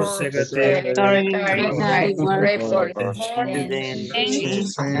 Our secretary Then she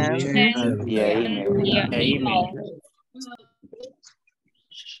sends them via email.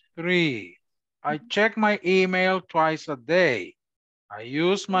 3. I check my email twice a day. I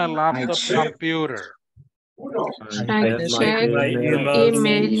use my laptop computer. I check email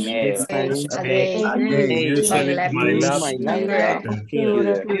Usually my laptop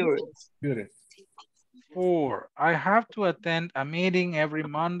computer. 4. I have to attend a meeting every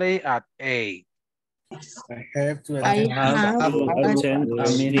Monday at 8. I have to I attend have to attend attend a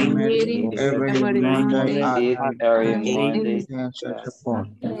meeting every every Monday Monday at Every 8 Monday. p.m. Central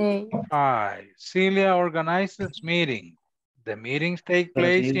Point. Okay. 5. Celia organizes meeting. The meetings take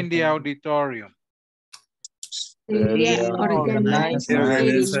place in the auditorium. Celia organizes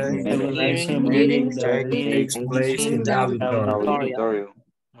meetings. Meetings Takes place in the auditorium. Auditorio.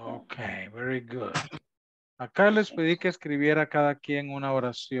 Okay, very good. Acá les pedí que escribiera cada quien una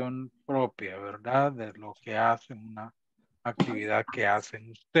oración propia, ¿verdad? De lo que hacen, una actividad que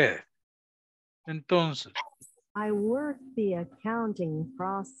hacen ustedes. Entonces, I work the accounting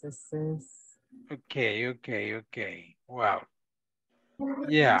processes. okay. Wow.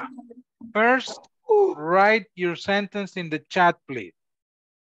 Yeah. First, write your sentence in the chat, please.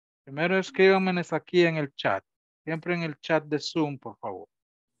 Primero escríbanme aquí en el chat. Siempre en el chat de Zoom, por favor.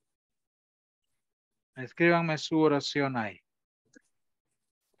 Escríbanme su oración ahí.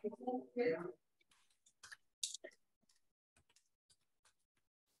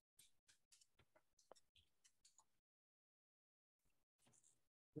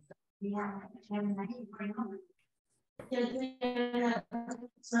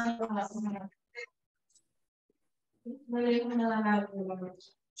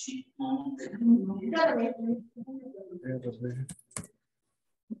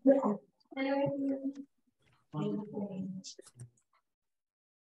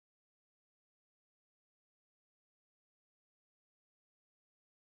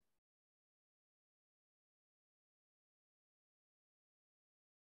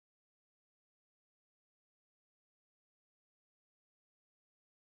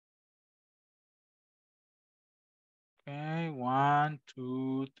 Okay, 1,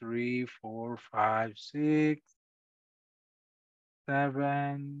 2, 3, 4, 5, 6,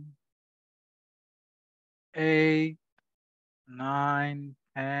 7, 8, 9,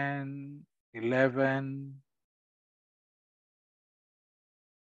 10, 11.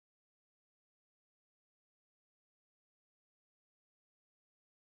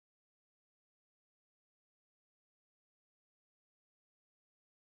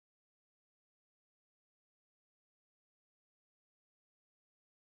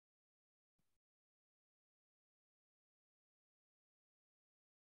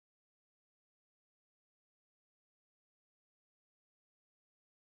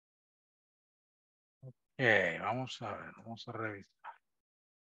 Okay, vamos a ver, vamos a revisar.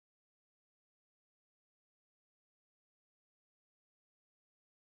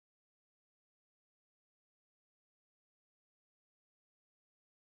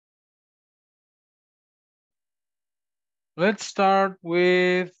 Let's start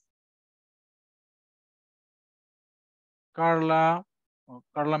with Carla, or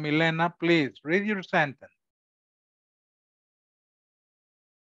Carla Milena, please read your sentence.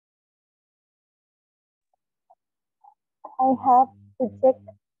 I have to check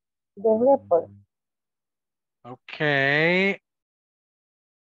the report. Okay.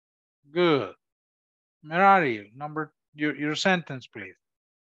 Good. Merari, your sentence, please.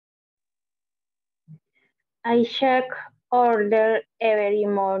 I check order every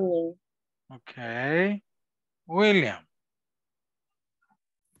morning. Okay. William.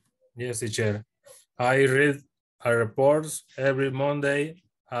 Yes, teacher. I read a report every Monday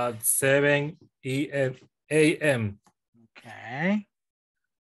at 7 a.m. Okay.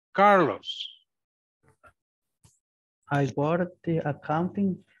 Carlos. I work the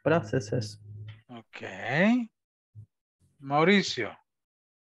accounting processes. Okay. Mauricio.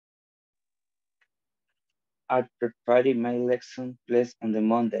 I prepared my lesson class on the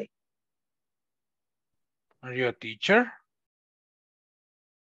Monday. Are you a teacher?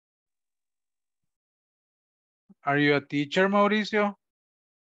 Are you a teacher, Mauricio?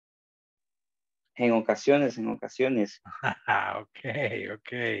 En ocasiones.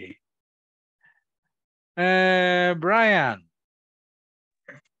 Okay. Brian.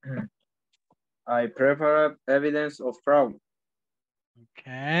 I prepare evidence of fraud.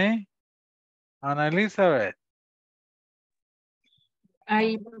 Okay. Ana Elizabeth.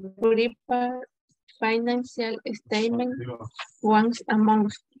 I prepare financial statement once a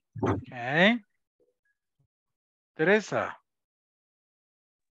month. Okay. Teresa.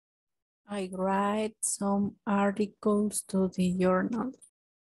 I write some articles to the journal.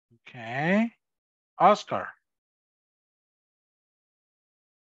 Okay. Oscar.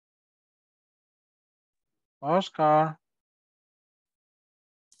 Oscar.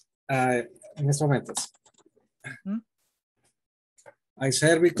 En estos momentos. I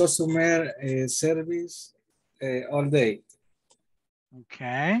serve customer service all day.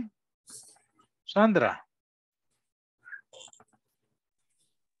 Okay. Sandra.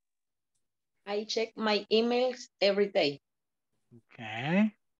 I check my emails every day.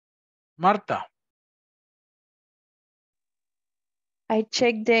 Okay. Marta. I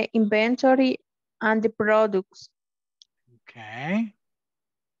check the inventory and the products. Okay.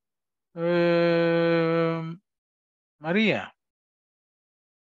 Maria.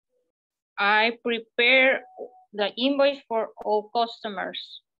 I prepare the invoice for all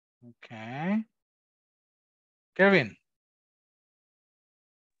customers. Okay. Kevin.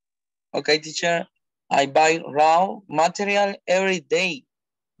 Okay, teacher. I buy raw material every day.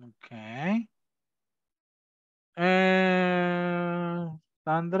 Okay.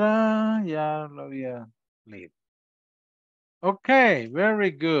 Sandra, ya lo había leído. Okay,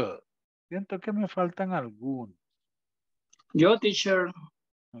 very good. Siento que me faltan algunos. Yo, teacher.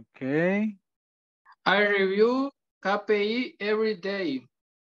 Okay. I review KPI every day.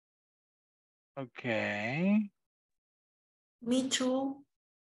 Okay. Me too.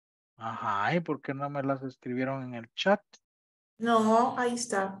 Ajá, ¿y por qué no me las escribieron en el chat? No, ahí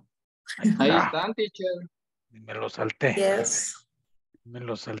está. Ahí están, teacher. Me lo salté. Yes. Me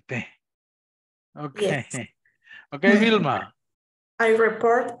lo salté. Ok. Yes. Ok, Vilma. I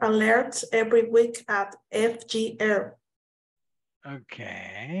report alerts every week at FGR.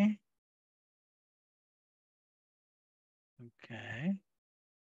 Okay. Okay.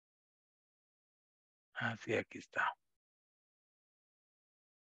 Así, aquí está.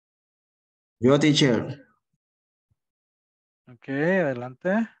 Yo, teacher. Okay,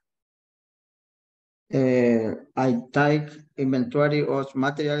 adelante. I take inventory of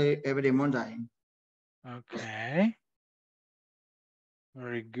material every Monday. Okay.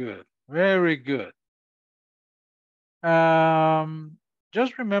 Very good. Very good.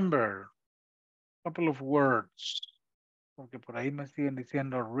 Just remember a couple of words. Porque por ahí me siguen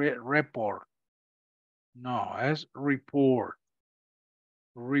diciendo report. No, es report.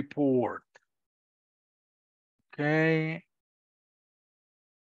 Report. Okay.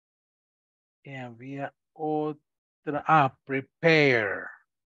 Y había otra. Ah, prepare.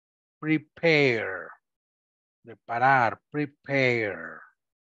 Prepare. Preparar. Prepare.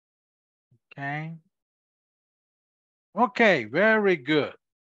 Okay. Okay, very good.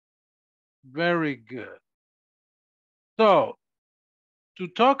 Very good. So, to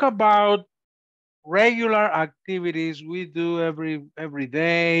talk about regular activities we do every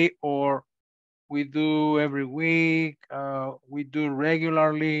day or we do every week, we do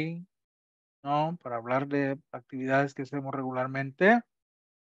regularly, ¿no? Para hablar de actividades que hacemos regularmente,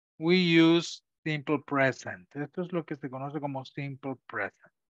 we use simple present. Esto es lo que se conoce como simple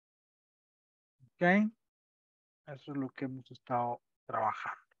present. ¿Ok? Eso es lo que hemos estado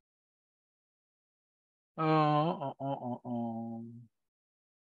trabajando.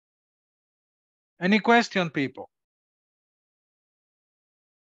 Any question, people?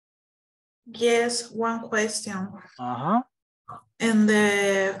 Yes, one question. Uh-huh. In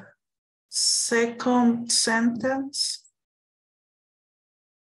the second sentence,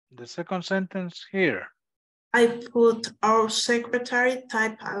 The second sentence here. I put our secretary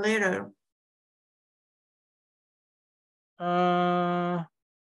type a letter.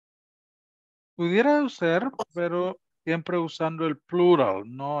 Pudiera ser, pero siempre usando el plural,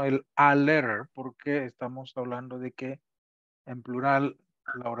 no el a letter, porque estamos hablando de que en plural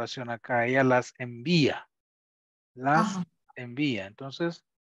la oración acá ella las envía. Las envía. Entonces,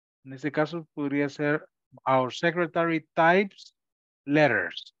 en este caso podría ser our secretary types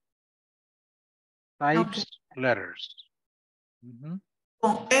letters. Types letters.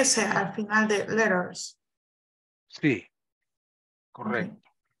 Con S al final de letters. Sí, correcto.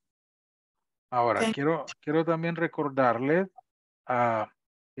 Ahora, quiero también recordarles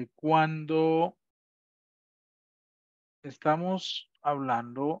que cuando estamos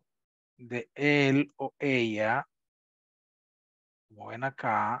hablando de él o ella, como ven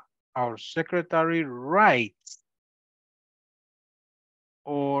acá, our secretary writes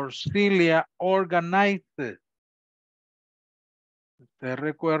or Celia organizes. Ustedes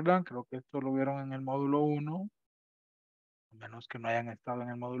recuerdan, creo que esto lo vieron en el módulo 1, a menos que no hayan estado en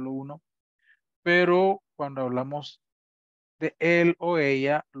el módulo 1, pero cuando hablamos de él o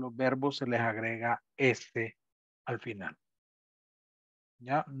ella, los verbos se les agrega S al final.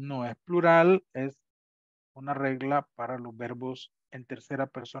 ¿Ya? No es plural, es una regla para los verbos en tercera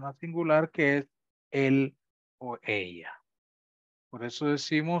persona singular que es él o ella. Por eso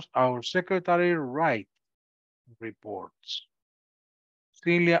decimos our secretary writes reports.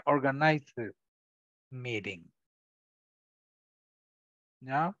 Celia organizes meeting.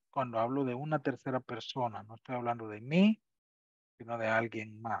 ¿Ya? Cuando hablo de una tercera persona, no estoy hablando de mí, sino de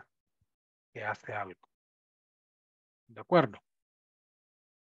alguien más que hace algo. ¿De acuerdo?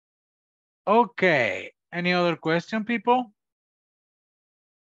 Okay. Any other question, people?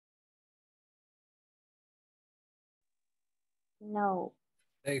 No.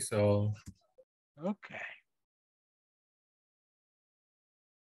 I think so. Okay.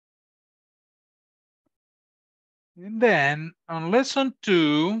 And then on lesson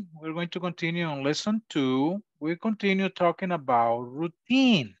 2, we're going to continue on lesson 2. We continue talking about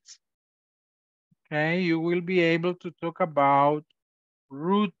routines. Okay, you will be able to talk about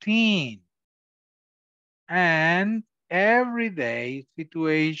routine and everyday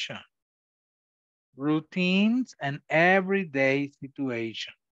situation. Routines and everyday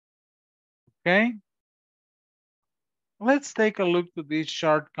situation. Okay? Let's take a look to this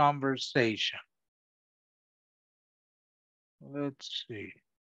short conversation. Let's see.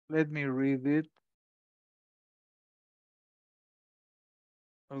 Let me read it.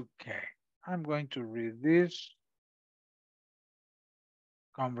 Okay, I'm going to read this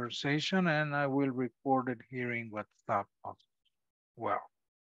conversation and I will record it here in WhatsApp as well.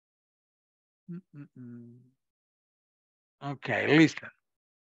 Okay, listen.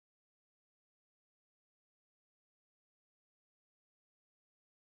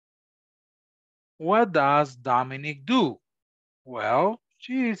 What does Dominic do? Well,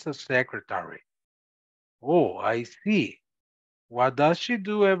 she is a secretary. Oh, I see. What does she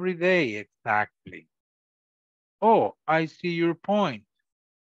do every day exactly? Oh, I see your point.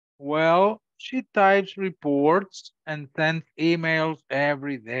 Well, she types reports and sends emails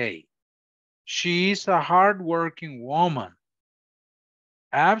every day. She's a hardworking woman.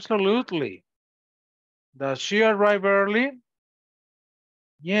 Absolutely. Does she arrive early?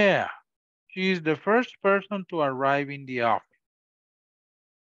 Yeah, she's the first person to arrive in the office.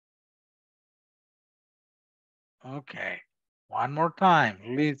 Okay, one more time,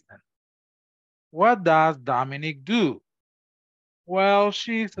 listen. What does Dominic do? Well,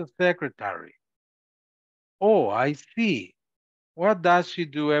 she's a secretary. Oh, I see. What does she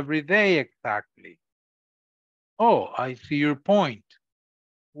do every day exactly? Oh, I see your point.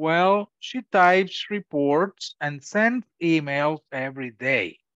 Well, she types reports and sends emails every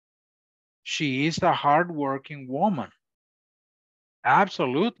day. She is a hardworking woman.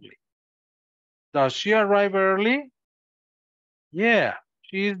 Absolutely. Does she arrive early? Yeah,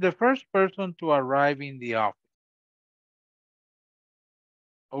 she is the first person to arrive in the office.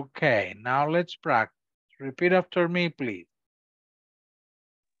 Okay, now let's practice. Repeat after me, please.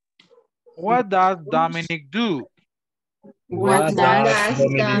 What does Dominic do? What does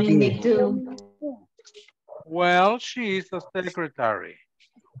Dominic do? Well, she is a secretary.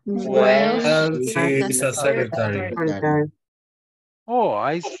 Well, she is a secretary. Oh,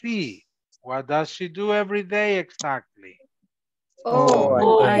 I see. What does she do every day exactly?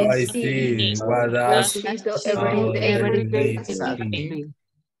 Oh, I see. What does she do every day exactly?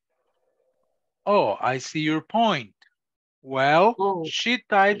 Oh, I see your point. Well, she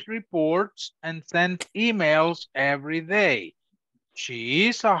types reports and sends emails every day. She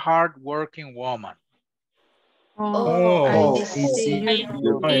is a hardworking woman. Oh, I see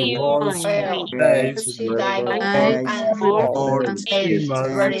your my boss point. types reports,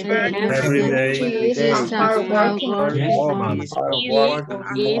 emails every day. She is a hardworking Woman.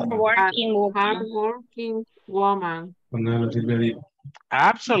 Hardworking woman.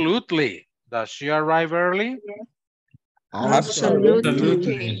 Absolutely. Does she arrive early?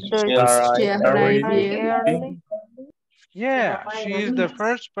 Absolutely. She arrived early. Yeah, she is the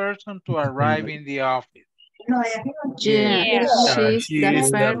first person to arrive in the office. Yeah, she's She the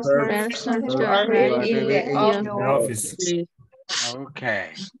is the first person to arrive in the office.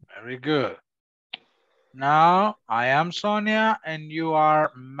 Okay, very good. Now, I am Sonia and you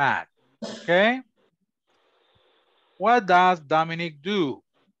are Matt, okay? What does Dominic do?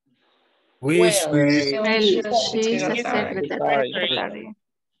 she's a secretary.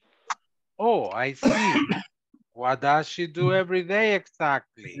 Oh, I see. What does she do every day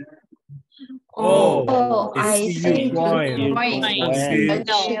exactly? Oh, I I see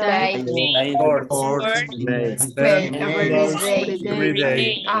your point. She sends emails every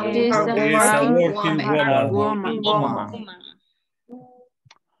day. She's a She is a working working woman.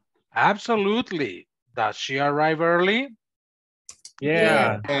 Absolutely. Does she arrive early?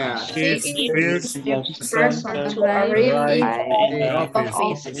 Yeah, she is the first person to arrive in the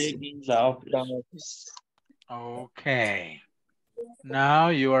office. Okay. Now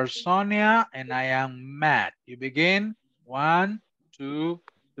you are Sonia and I am Matt. You begin. 1, 2,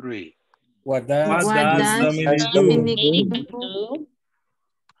 3. What does Dominic do?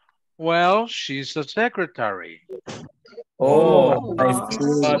 Well, she's a secretary. Oh, I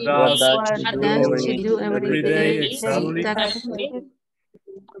see. What does she do every day exactly?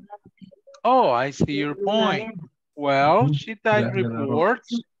 Oh, I see your point. Well, she types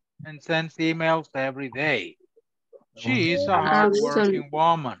reports and sends emails every day. She is a hardworking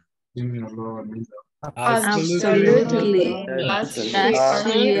woman. Absolutely. Does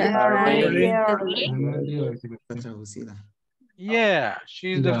she arrive? Yeah,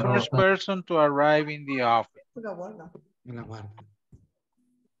 she's the first person to arrive in the office.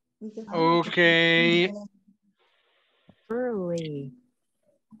 Okay. Early.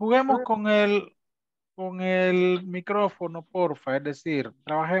 Juguemos con el micrófono, porfa. Es decir,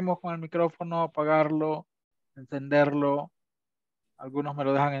 trabajemos con el micrófono, apagarlo, encenderlo. Algunos me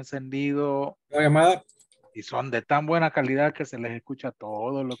lo dejan encendido. La llamada. Y son de tan buena calidad que se les escucha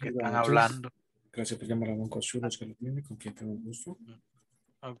todo lo que están hablando. Gracias por llamar a Don Consulos, que lo tiene, con quien tengo gusto.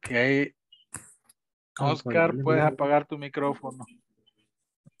 Ok. Oscar, puedes apagar tu micrófono.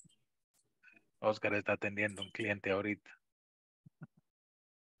 Oscar está atendiendo a un cliente ahorita.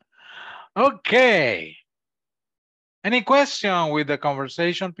 Okay. Any question with the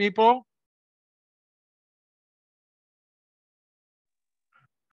conversation, people?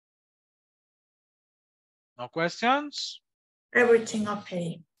 No questions? Everything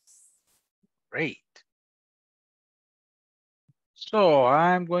okay. Great. So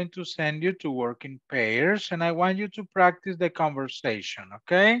I'm going to send you to work in pairs and I want you to practice the conversation,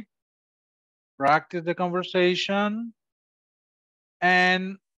 okay? Practice the conversation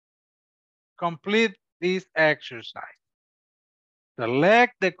and complete this exercise.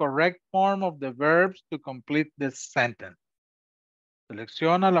 Select the correct form of the verbs to complete the sentence.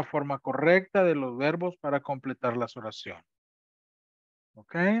 Selecciona la forma correcta de los verbos para completar las oraciones.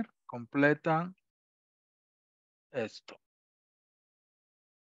 Ok, completa esto.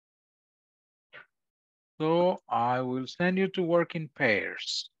 So I will send you to work in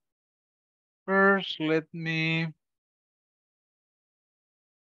pairs. First, let me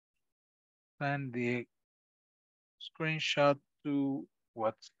send the screenshot to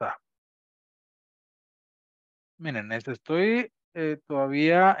WhatsApp. Miren, les estoy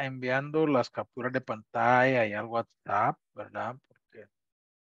todavía enviando las capturas de pantalla y al WhatsApp, ¿verdad? Porque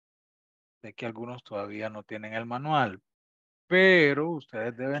sé que algunos todavía no tienen el manual, pero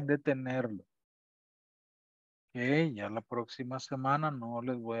ustedes deben de tenerlo. Ok, ya la próxima semana no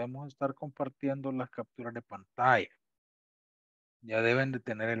les podemos estar compartiendo las capturas de pantalla. Ya deben de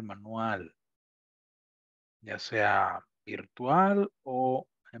tener el manual, ya sea virtual o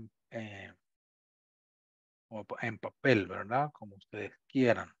en papel, ¿verdad? Como ustedes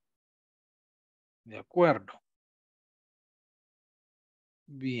quieran. De acuerdo.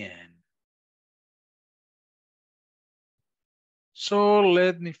 Bien. So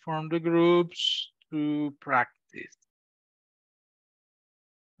let me form the groups to practice.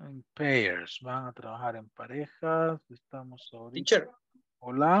 En pairs. Van a trabajar en parejas. Estamos ahorita. Teacher.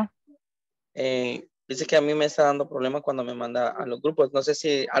 Hola. Dice que a mí me está dando problemas cuando me manda a los grupos. No sé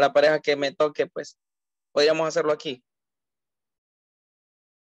si a la pareja que me toque, pues, podríamos hacerlo aquí.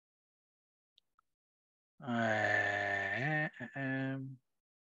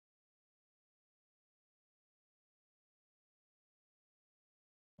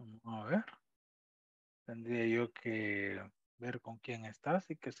 Vamos a ver. Tendría yo que ver con quién estás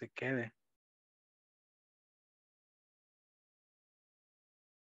y que se quede.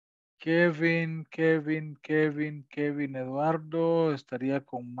 Kevin, Eduardo estaría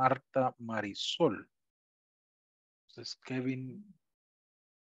con Marta Marisol. Entonces Kevin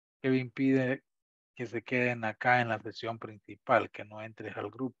pide que se queden acá en la sesión principal, que no entres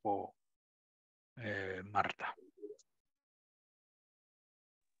al grupo, Marta.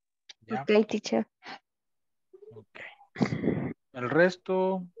 ¿Ya? Ok, teacher. Ok. El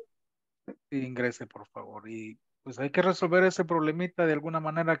resto, sí, ingrese, por favor. Y pues hay que resolver ese problemita de alguna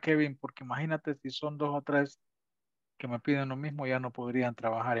manera, Kevin, porque imagínate si son 2 o 3 que me piden lo mismo, ya no podrían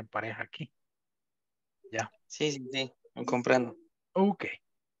trabajar en pareja aquí. Ya. Sí, comprendo. Okay.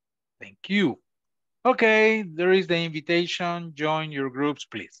 Thank you. Okay, there is the invitation. Join your groups,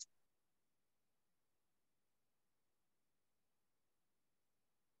 please.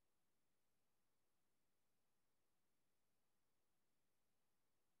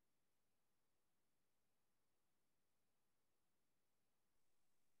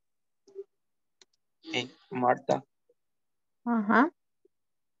 Marta. Ajá.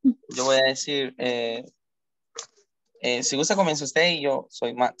 Yo voy a decir, si gusta comienza usted y yo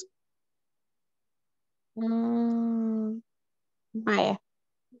soy Matt. Vaya.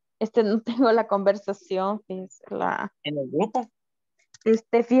 No tengo la conversación, fíjese, ¿En el grupo?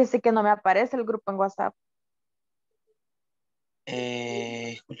 Fíjese que no me aparece el grupo en WhatsApp.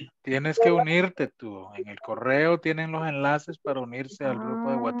 Ay, híjole. Tienes que unirte tú. En el correo tienen los enlaces para unirse al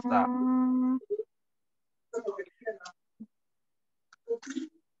grupo de WhatsApp.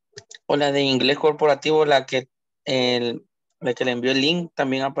 O la de inglés corporativo, la que le envió el link,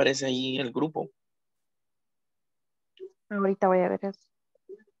 también aparece ahí el grupo. Ahorita voy a ver eso.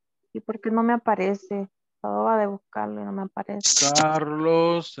 ¿Y por qué no me aparece? Todo va de buscarlo y no me aparece.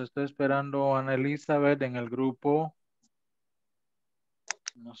 Carlos, estoy esperando a Ana Elizabeth en el grupo.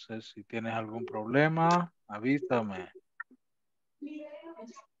 No sé si tienes algún problema. Avísame.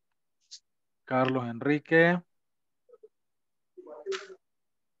 Carlos Enrique.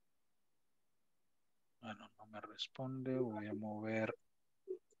 Bueno, no me responde. Voy a mover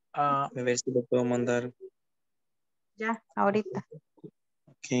a... A ver si lo puedo mandar. Ya, ahorita.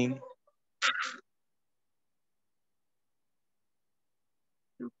 Ok.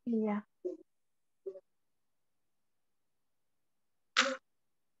 Ya.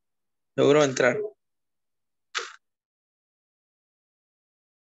 Logró entrar.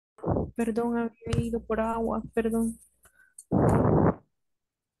 Perdón, había ido por agua, perdón.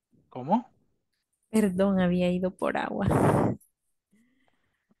 ¿Cómo? Perdón, había ido por agua.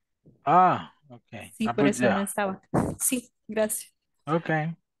 Ah, ok. Sí, Ah, por pues eso no ya. estaba. Sí, gracias. Ok.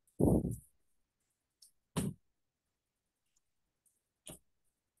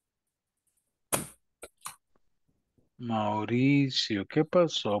 Mauricio, ¿qué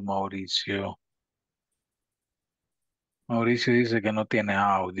pasó, Mauricio? Mauricio dice que no tiene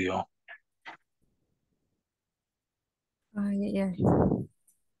audio. Ay, ay, ay.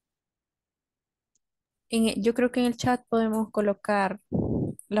 Yo creo que en el chat podemos colocar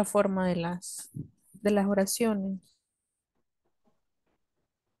la forma de las oraciones.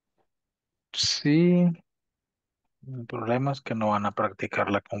 Sí, el problema es que no van a practicar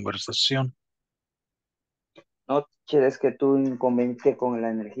la conversación. No, teacher, es que tuve un inconveniente con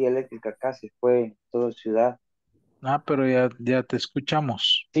la energía eléctrica, casi fue en toda ciudad. Ah, pero ya te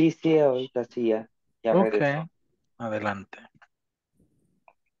escuchamos. Sí, sí, ahorita sí, ya Ok, regresó. adelante.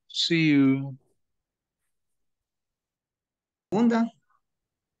 See you. Segunda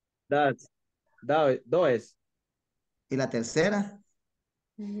Das, does, y la tercera.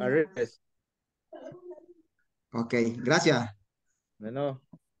 arres. Ok, gracias. Bueno,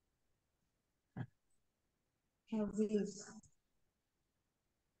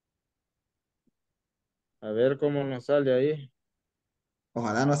 a ver cómo nos sale ahí.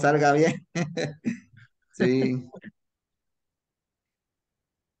 Ojalá no salga bien. Sí.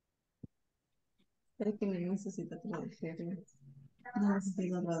 Creo que no necesita traducirlo. No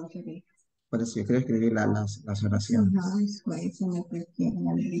necesita traducirlo. Por eso yo quiero escribir las oraciones. Ajá, eso me prefiero.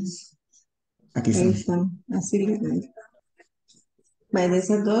 Aquí Ahí está. están. Así lo veo. Vaya, de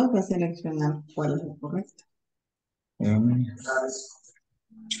esas dos va a seleccionar cuál es lo correcto. Em,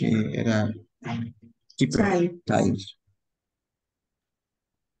 que era keeper. Child. Child.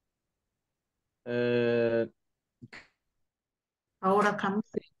 Eh, Ahora cambia.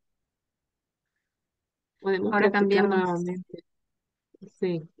 Podemos Ahora practicar explicamos. nuevamente.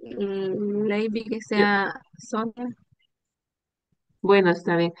 Sí. Maybe que sea Sonia. Bueno,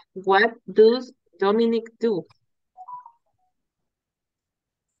 está bien. What does Dominic do?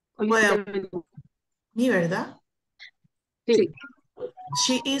 Bueno, Oíste, mi verdad. sí.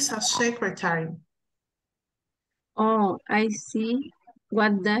 She is a secretary. Oh, I see.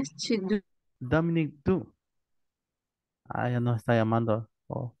 What does she do? Dominic, tú. Ah, ya nos está llamando.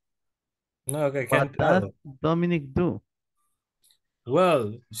 Oh. No, que What can't does tell. Dominic do?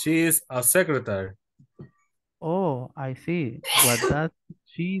 Well, she is a secretary. Oh, I see. What does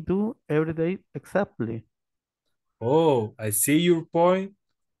she do every day exactly? Oh, I see your point.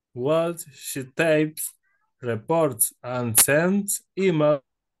 Well, she types, reports, and sends email.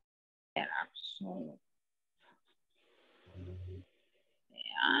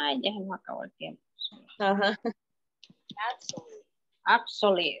 Ay, ya se me acabó el tiempo. Ajá.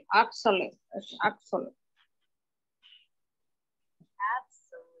 Absolute, absolute, absolute,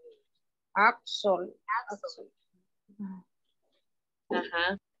 absolute, absolute.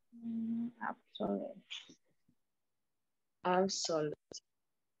 Ajá. Absolute, Absolute.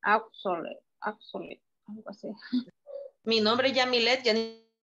 absolute, absolute. Algo así. Mi nombre es Yamilet.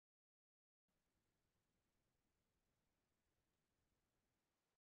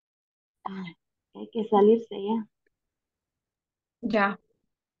 Ay, hay que salirse ya, Ya.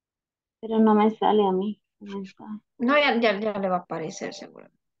 pero no me sale a mí el mensaje. No, ya le va a aparecer seguro.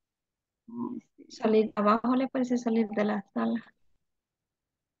 Ay, sí. Salir abajo le parece salir de la sala.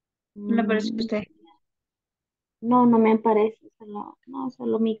 ¿No le parece a Mm, usted? no, no me aparece,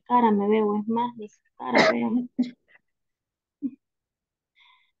 solo mi cara me veo, es más, mi cara veo.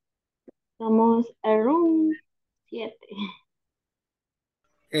 Somos around 7.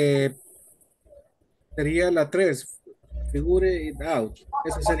 Sería la 3. Figure it out.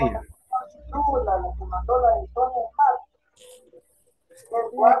 Esa sería.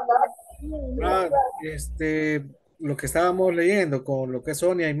 Ah, lo que estábamos leyendo con lo que es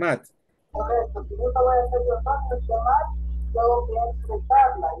Sonia y Matt. Correcto, si gusta voy a hacer yo Sonia y Matt, luego que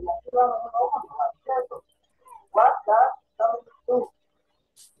expresarla y aquí vamos a ¿cierto? What does Dominic do?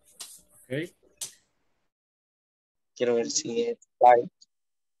 Okay. Quiero ver si es type.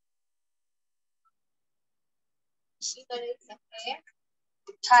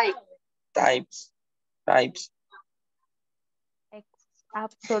 Types.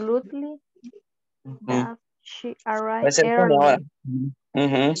 Absolutely. Does she arrive Es el tono ahora.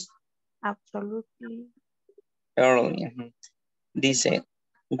 early? Absolutely. Early. Dice,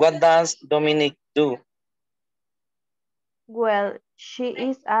 what does Dominic do? Well, she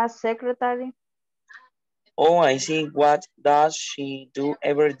is a secretary. Oh, I see. What does she do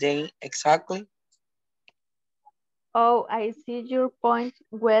every day exactly? Oh, I see your point.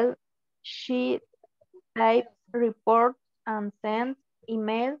 Well, she types reports and sends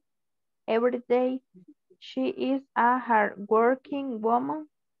emails every day. She is a hardworking woman.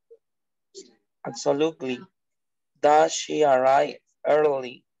 Absolutely. Does she arrive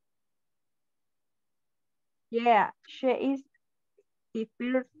early? Yeah, she is the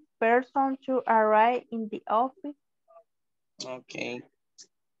first person to arrive in the office. Ok.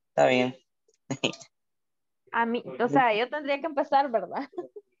 Está bien. A mí, o sea, yo tendría que empezar, ¿verdad?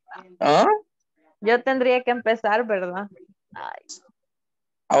 ¿Ah? Yo tendría que empezar, ¿verdad? Ay.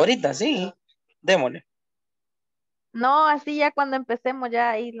 Ahorita sí. Démosle. No, así ya cuando empecemos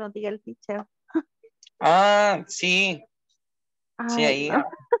ya ahí lo diga el teacher. Ah, sí. Sí, Ay, ahí.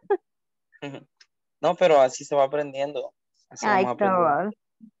 no. No, pero así se va aprendiendo. Así Ay, vamos aprendiendo. cabal.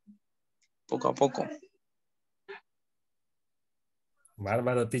 Poco a poco.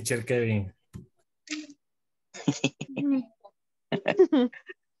 Bárbaro, teacher Kevin.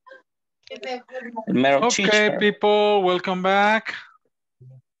 Okay, people, welcome back.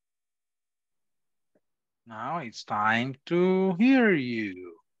 Now it's time to hear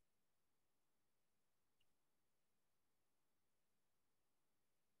you.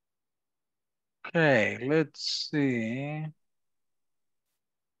 Okay, let's see.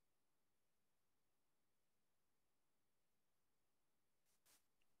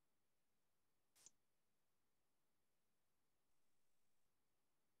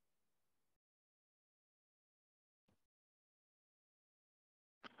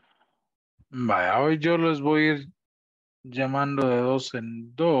 Vaya, hoy yo los voy a ir llamando de 2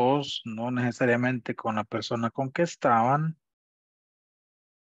 en 2, no necesariamente con la persona con que estaban,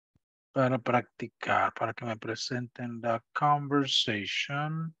 para practicar, para que me presenten la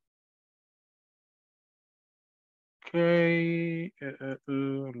conversation. Okay,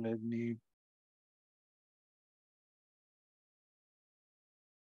 let me.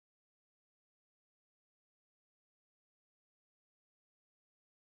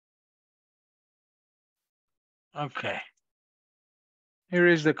 Okay. Here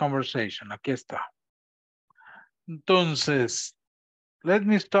is the conversation. Aquí está. Entonces, let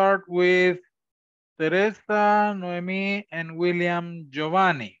me start with Teresa, Noemi, and William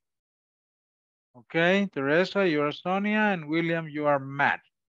Giovanni. Okay, Teresa, you are Sonia, and William, you are Matt.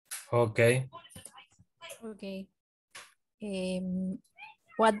 Okay. Okay.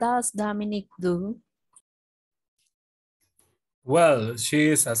 What does Dominic do? Well, she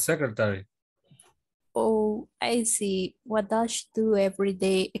is a secretary. Oh, I see. What does she do every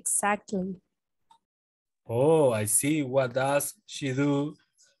day exactly? Oh, I see. What does she do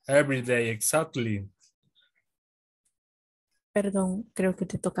every day exactly? Perdón, creo que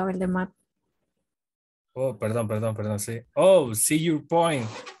te tocaba el de Matt. Oh, perdón, sí. Oh, see your point.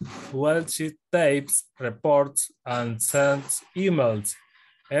 Well, she types reports and sends emails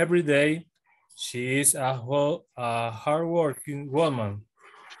every day. She is a hardworking woman.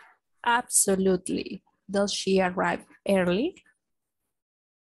 Absolutely. Does she arrive early?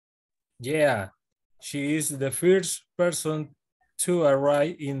 Yeah, she is the first person to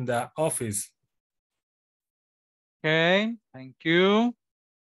arrive in the office. Okay, thank you.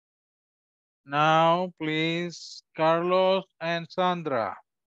 Now, please, Carlos and Sandra.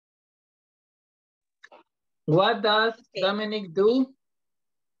 What does Dominic do?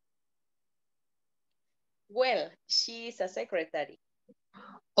 Well, she is a secretary.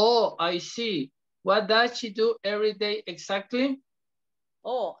 Oh, I see. What does she do every day exactly?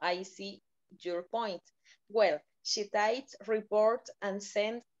 Oh, I see your point. Well, she types reports and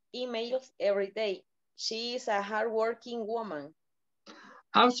sends emails every day. She is a hardworking woman.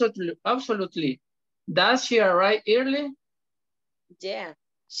 Absolutely, absolutely. Does she arrive early? Yeah,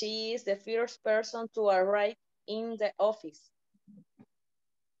 she is the first person to arrive in the office.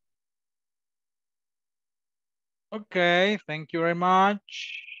 Okay, thank you very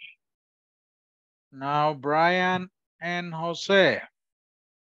much. Now, Brian and Jose.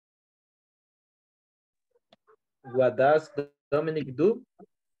 What does Dominic do?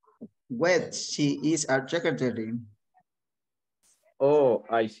 Well, she is our secretary. Oh,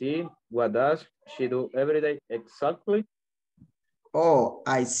 I see. What does she do every day exactly? Oh,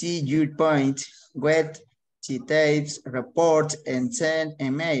 I see your point. Well, she types, reports, and sends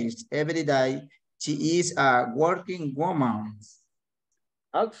emails every day. She is a working woman.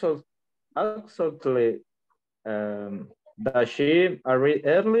 Absolutely. Does she arrive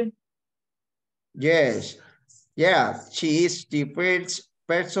early? Yes, yeah, she is the first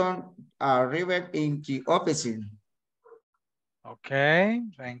person arrived in the office. Okay,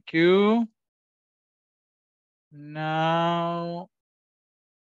 thank you. Now,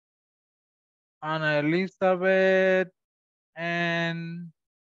 Ana Elizabeth and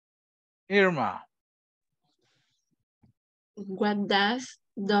Irma. What does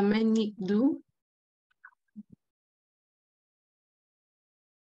Dominic do?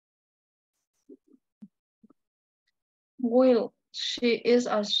 Well, she is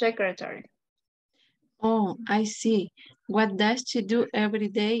a secretary. Oh, I see. What does she do every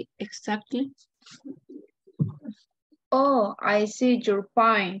day exactly? Oh, I see your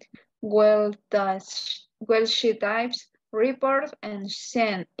point. Well, she types, reports, and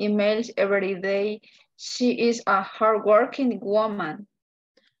sends emails every day. She is a hardworking woman.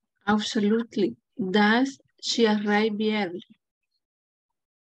 Absolutely. Does she arrive early?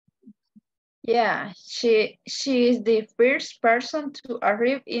 Yeah, she is the first person to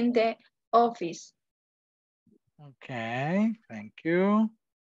arrive in the office. Okay, thank you.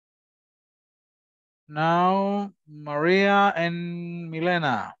 Now, Maria and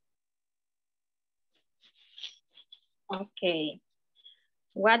Milena. Okay.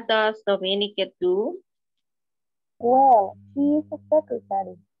 What does Dominique do? Well, she is a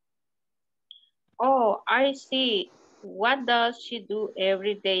secretary. Oh, I see. What does she do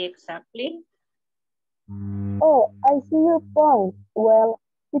every day exactly? Oh, I see your point. Well,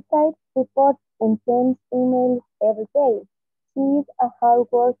 she types reports and sends emails every day. She is a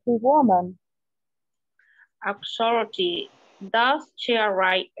hardworking woman. Absolutely. Does she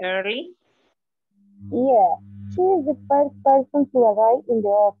arrive early? Yeah, she is the first person to arrive in the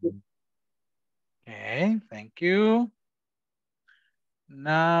office. Okay, thank you.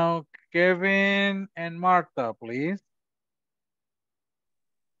 Now, Kevin and Martha, please.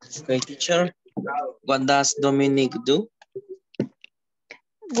 Okay, teacher. What does Dominic do?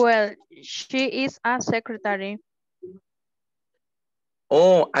 Well, she is a secretary.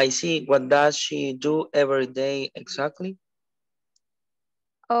 Oh, I see. What does she do every day exactly?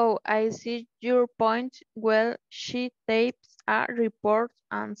 Oh, I see your point. Well, she types a report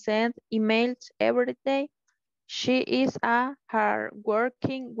and sends emails every day. She is a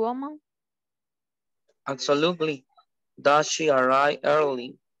hardworking woman. Absolutely. Does she arrive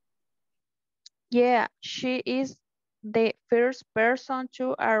early? Yeah, she is the first person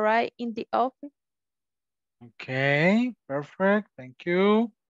to arrive in the office. Okay, perfect. Thank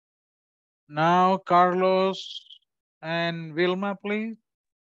you. Now, Carlos and Vilma, please.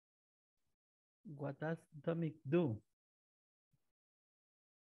 What does Dominic do?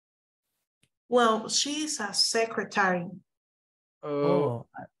 Well, she is a secretary. Oh,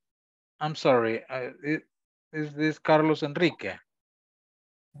 I'm sorry. Is this Carlos Enrique?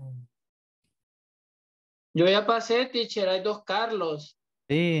 Yo ya pasé, teacher. Hay dos Carlos.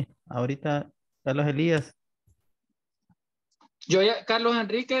 sí, ahorita Carlos Elías. Yo ya, Carlos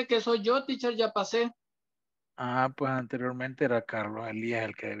Enrique, que soy yo, teacher, ya pasé. Ah, pues anteriormente era Carlos Elías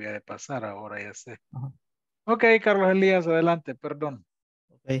el que debía de pasar, ahora ya sé. Ok, Carlos Elías, adelante, perdón.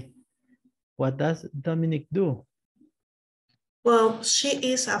 Okay. What does Dominic do? Well,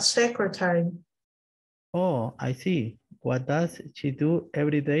 she is a secretary. Oh, I see. What does she do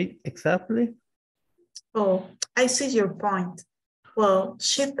every day exactly? Oh, I see your point. Well,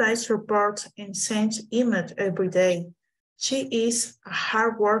 she types reports and sends emails every day. She is a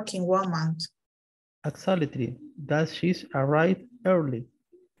hardworking woman. Absolutely. Does she arrive early?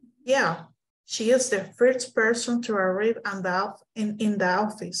 Yeah, she is the first person to arrive in the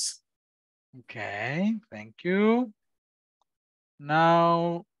office. Okay, thank you.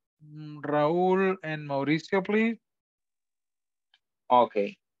 Now, Raúl and Mauricio, please.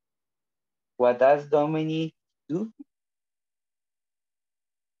 Okay. What does Dominic do?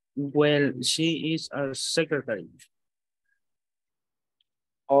 Well, she is our secretary.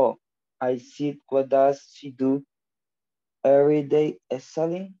 Oh, I see. What does she do every day?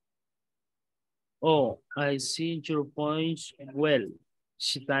 Selling? Oh, I see your points well.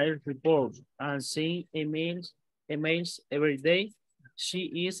 She types reports and sends emails every day.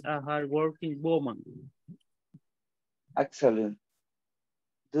 She is a hardworking woman. Excellent.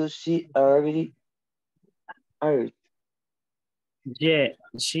 Does she already earn?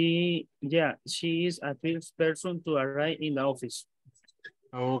 She is a first person to arrive in the office.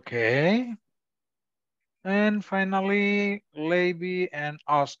 Okay. And finally, Levy and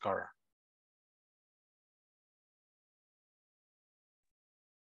Oscar.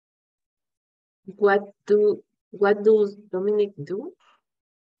 What does Dominic do?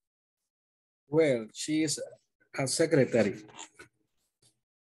 Well, she is a secretary.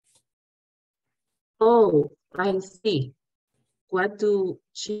 Oh, I see. What do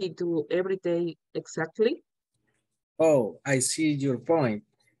she do every day exactly? Oh, I see your point.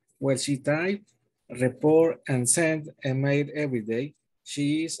 Well, she type, report, and send a mail every day.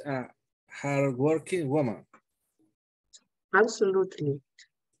 She is a hardworking woman. Absolutely.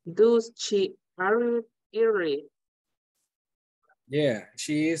 Does she arrive early? Yeah,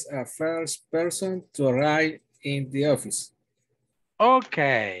 she is a first person to arrive in the office.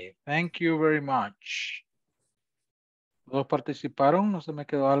 Okay, thank you very much. ¿Todos participaron? ¿No se me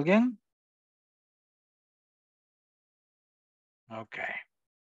quedó alguien? Okay.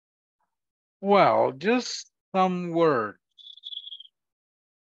 Well, just some words.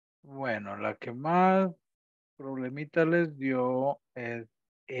 Bueno, la que más problemita les dio es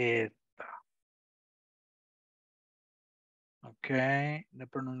esta. Okay, the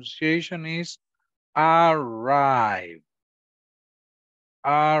pronunciation is arrive.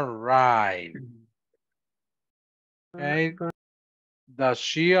 Arrive. Okay. Does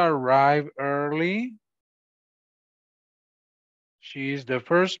she arrive early? She is the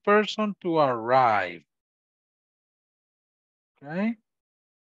first person to arrive. Okay.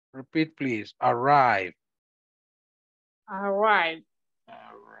 Repeat, please. Arrive. Arrive.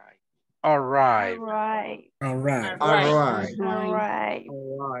 Arrive. Arrive. Arrive. Arrive. Arrive.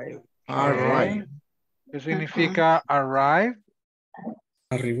 Arrive. Arrive. ¿Qué significa arrive?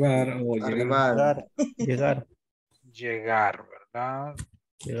 Arribar o Arribar. Llegar. Llegar, ¿verdad?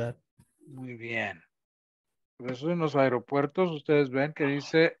 Llegar. Muy bien. Por eso en los aeropuertos ustedes ven que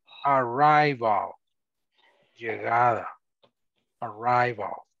dice arrival. Llegada.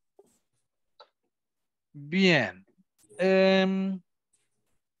 Arrival. Bien.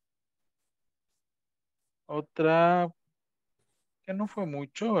 Otra que no fue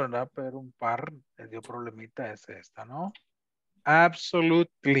mucho, ¿verdad? Pero un par le dio problemita es esta, ¿no?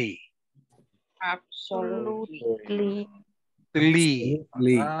 Absolutely. Absolutely.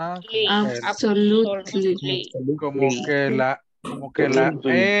 ¿Verdad? Absolutely. Como que la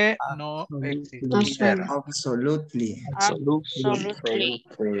E no existiera. Absolutely. Absolutely.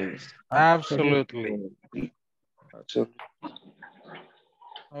 Absolutely.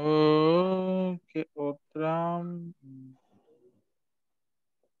 ¿Qué otra?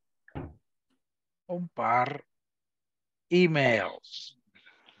 Un par. Emails.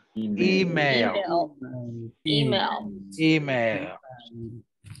 Email.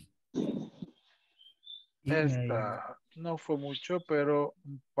 Esta no fue mucho, pero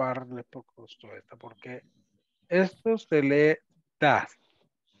un par le costó esta, porque esto se lee that.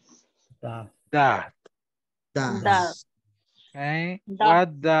 That. Okay.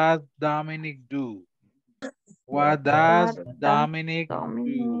 What does Dominic do? What does Dominic do?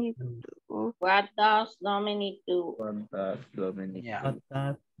 What does Dominic do? Yeah. What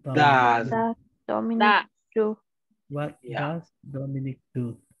does Dominic do? What does Dominic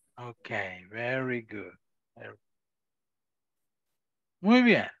do? Okay, very good. Muy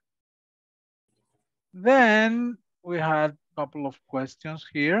bien. Then we had a couple of questions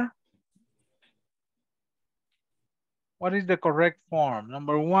here. What is the correct form?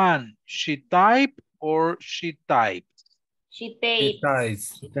 Number one, she type or she types? She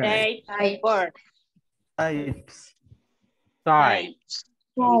Types. types. Report. Types. Types.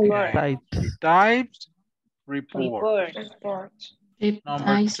 Okay. She types, report.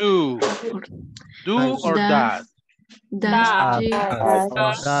 Number two, do or does? Does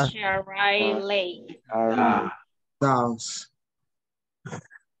she arrive late? Does.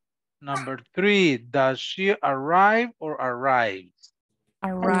 Number three, does she arrive or arrives?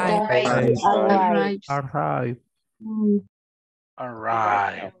 Arrive.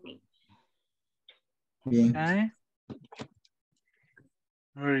 Arrive. Okay.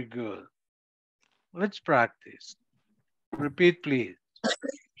 Very good. Let's practice. Repeat, please.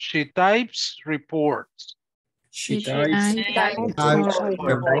 She types reports. She types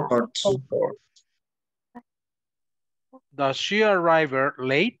reports. Does she arrive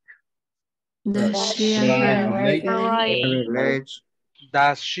late? Does she arrive Late.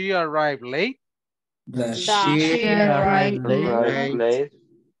 Does she arrive late? Does she arrive late? Late.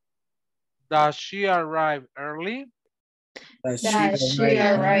 Does she arrive early? Does Does she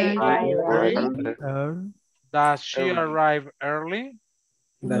arrive early? Does she arrive early?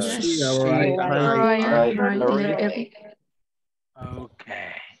 Does Does she she arrive arrive early? early?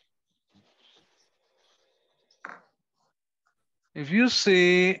 Okay. If you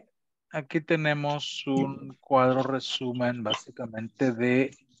see, aquí tenemos un cuadro resumen básicamente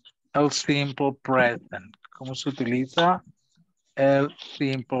de el simple present. ¿Cómo se utiliza el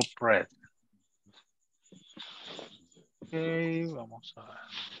simple present? Ok, vamos a ver.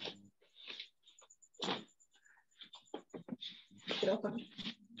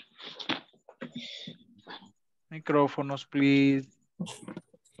 Micrófonos, please.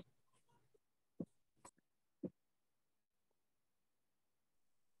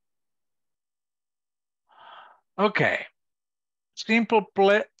 Okay. Simple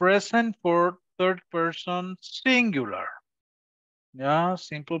present for third person singular. Yeah,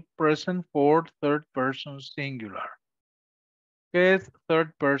 simple present for third person singular. ¿Qué es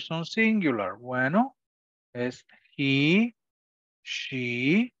third person singular? Bueno, es he,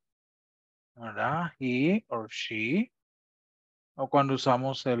 she, ¿verdad? He or she. O cuando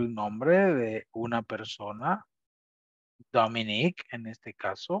usamos el nombre de una persona, Dominic en este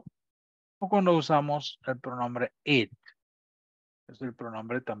caso. O cuando usamos el pronombre it. Es el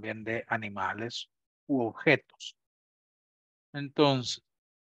pronombre también de animales u objetos. Entonces,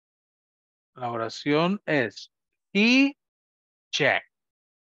 la oración es he check.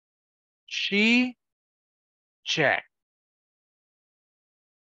 She check.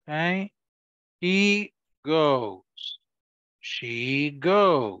 Okay. He goes. She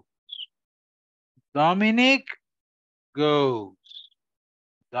goes. Dominic goes.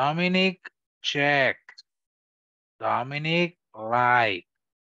 Dominic checks. Dominic likes.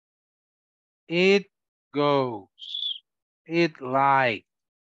 It goes. It likes.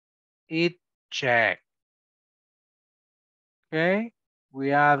 It checks. Okay.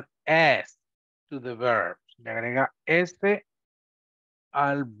 We add S to the verb. Le agrega este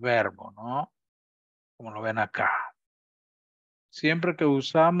al verbo, ¿no? Como lo ven acá. Siempre que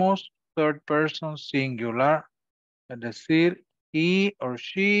usamos third person singular, es decir, he or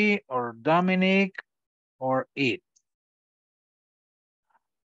she or Dominic or it.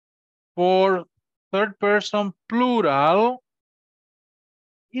 For third person plural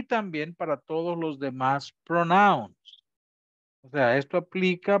y también para todos los demás pronouns. O sea, esto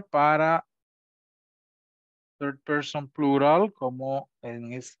aplica para third person plural como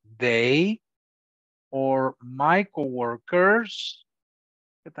en es they or my coworkers,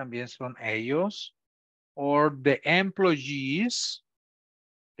 que también son ellos, or the employees,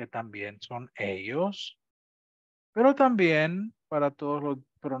 que también son ellos, pero también para todos los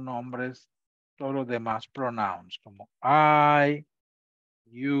pronombres, todos los demás pronouns como I,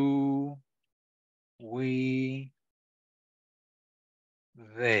 you, we,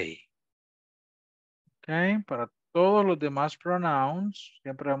 they. Ok, para todos los demás pronouns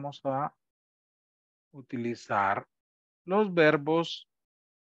siempre vamos a utilizar los verbos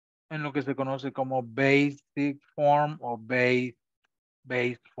en lo que se conoce como basic form o base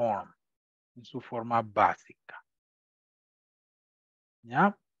form, en su forma básica.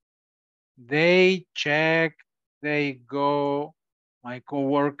 ¿Ya? They check, they go, my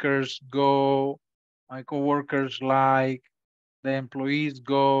coworkers go, my coworkers like, the employees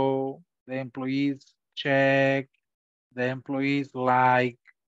go, the employees check, the employees like.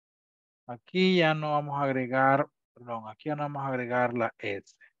 Aquí ya no vamos a agregar, perdón, aquí ya no vamos a agregar la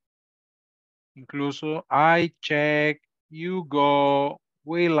S. Incluso I check, you go,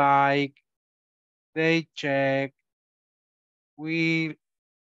 we like, they check, we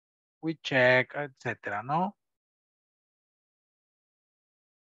check, etcétera, ¿no?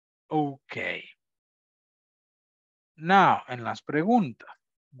 Ok. Now, en las preguntas.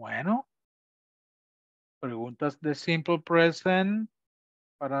 Bueno, preguntas de simple present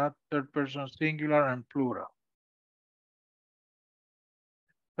para third person singular and plural.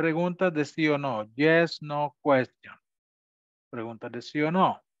 Preguntas de sí o no. Yes, no, question. Preguntas de sí o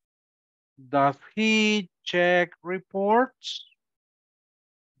no. Does he check reports?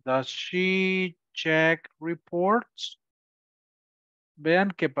 Does she check reports?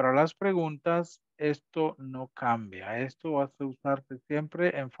 Vean que para las preguntas esto no cambia. Esto va a usarse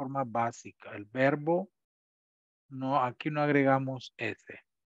siempre en forma básica. El verbo, no, aquí no agregamos ese.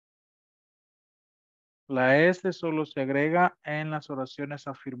 La S solo se agrega en las oraciones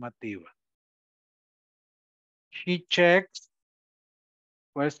afirmativas. He checks.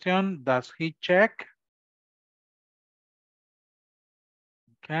 Question, does he check?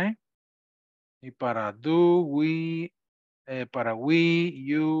 Okay. Y para do, we, para we,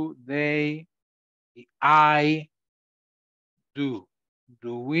 you, they, y I do.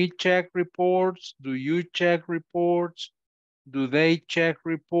 Do we check reports? Do you check reports? Do they check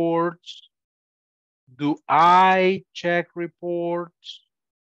reports? Do I check reports?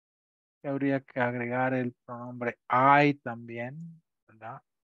 Habría que agregar el pronombre I también, ¿verdad?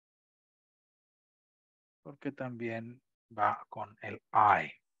 Porque también va con el I.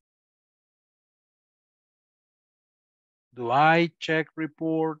 Do I check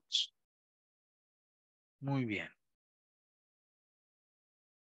reports? Muy bien.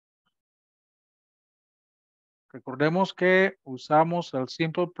 Recordemos que usamos el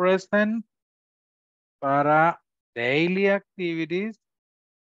simple present para daily activities,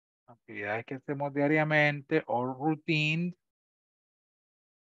 actividades que hacemos diariamente o routines,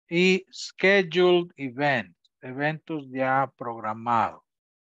 y scheduled events, eventos ya programados.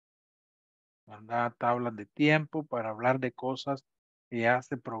 ¿Verdad? Tablas de tiempo para hablar de cosas que ya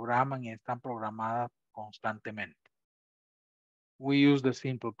se programan y están programadas constantemente. We use the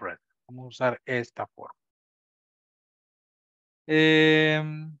simple present. Vamos a usar esta forma.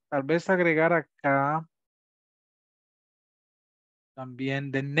 Tal vez agregar acá también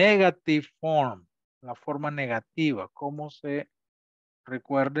the negative form, la forma negativa. Cómo se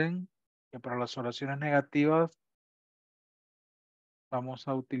recuerden que para las oraciones negativas vamos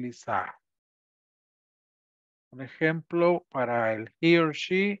a utilizar. Por ejemplo, para el he or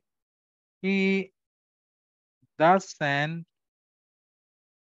she, he doesn't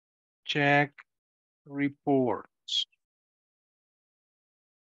check reports.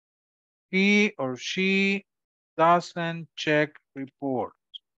 He or she doesn't check reports.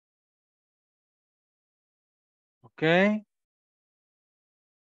 Okay.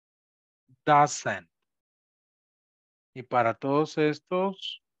 Doesn't. Y para todos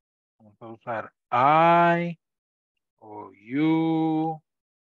estos, vamos a usar I, or you,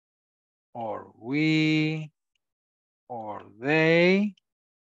 or we, or they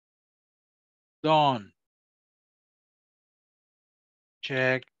don't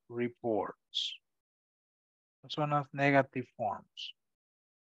check reports. Son las negative forms.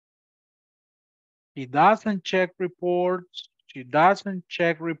 He doesn't check reports. She doesn't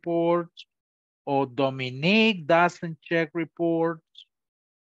check reports. Or Dominique doesn't check reports.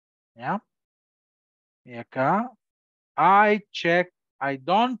 ¿Ya? Y acá, I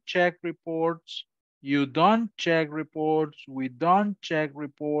don't check reports. You don't check reports. We don't check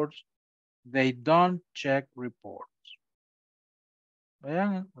reports. They don't check reports.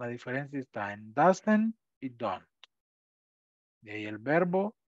 Vean, la diferencia está en doesn't y don't. De ahí el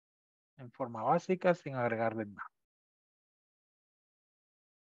verbo en forma básica sin agregarle nada.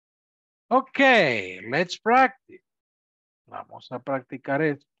 Ok, let's practice. Vamos a practicar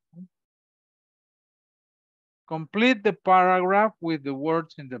esto. Complete the paragraph with the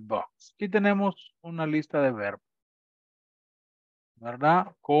words in the box. Aquí tenemos una lista de verbos.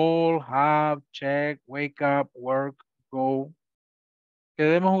 ¿Verdad? Call, have, check, wake up, work, go. Que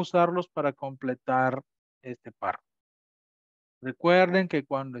debemos usarlos para completar este párrafo. Recuerden que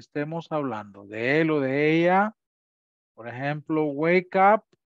cuando estemos hablando de él o de ella, por ejemplo, wake up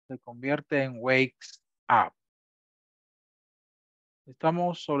se convierte en wakes up.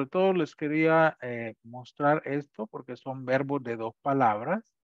 Estamos, sobre todo les quería mostrar esto porque son verbos de 2 palabras.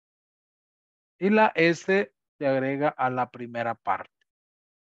 Y la S se agrega a la primera parte.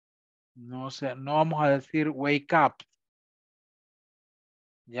 No vamos a decir wake up.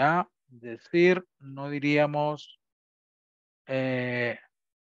 Ya, decir, no diríamos,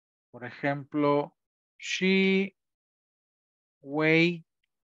 por ejemplo, she wake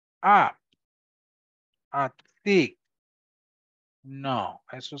up at 6. No,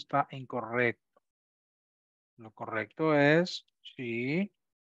 eso está incorrecto. Lo correcto es she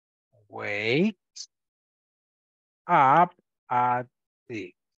wakes up at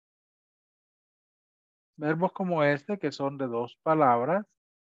 6. Verbos como este que son de 2 palabras.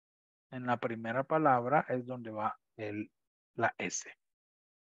 En la primera palabra es donde va la S.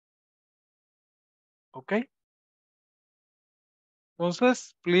 ¿Ok?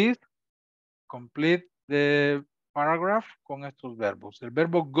 Entonces, please complete the paragraph con estos verbos. El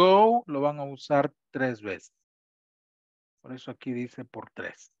verbo go lo van a usar 3 veces. Por eso aquí dice por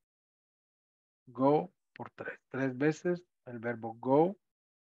 3. Go por 3. 3 veces el verbo go.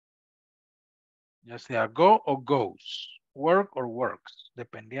 Ya sea go o goes. Work or works.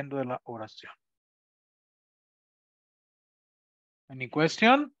 Dependiendo de la oración. Any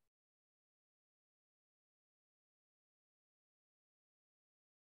question?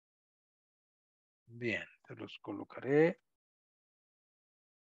 Bien, te los colocaré.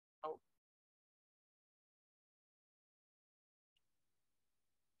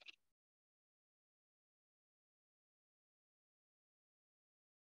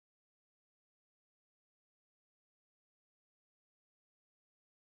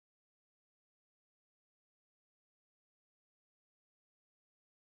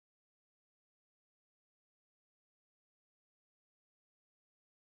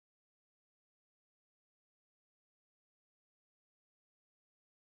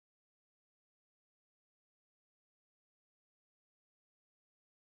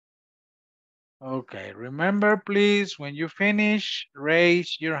 Okay, remember please, when you finish,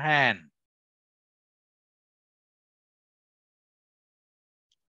 raise your hand.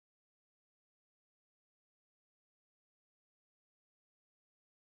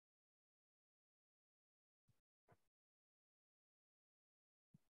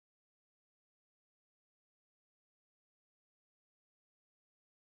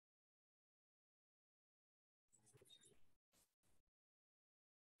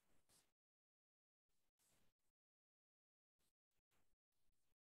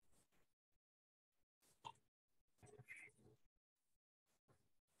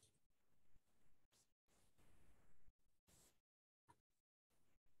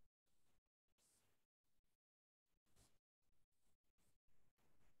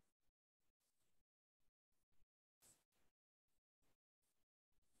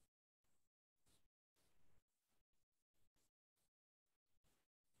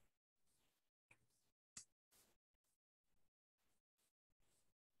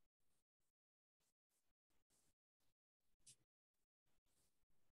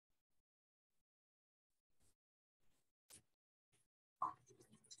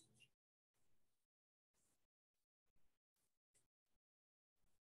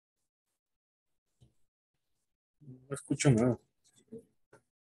 No escucho nada.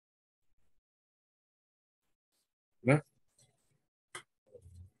 Hola.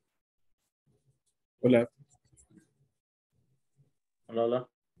 Hola. Hola, hola.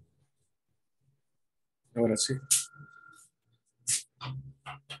 Ahora sí.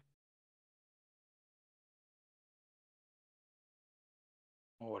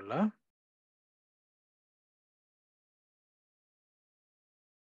 Hola.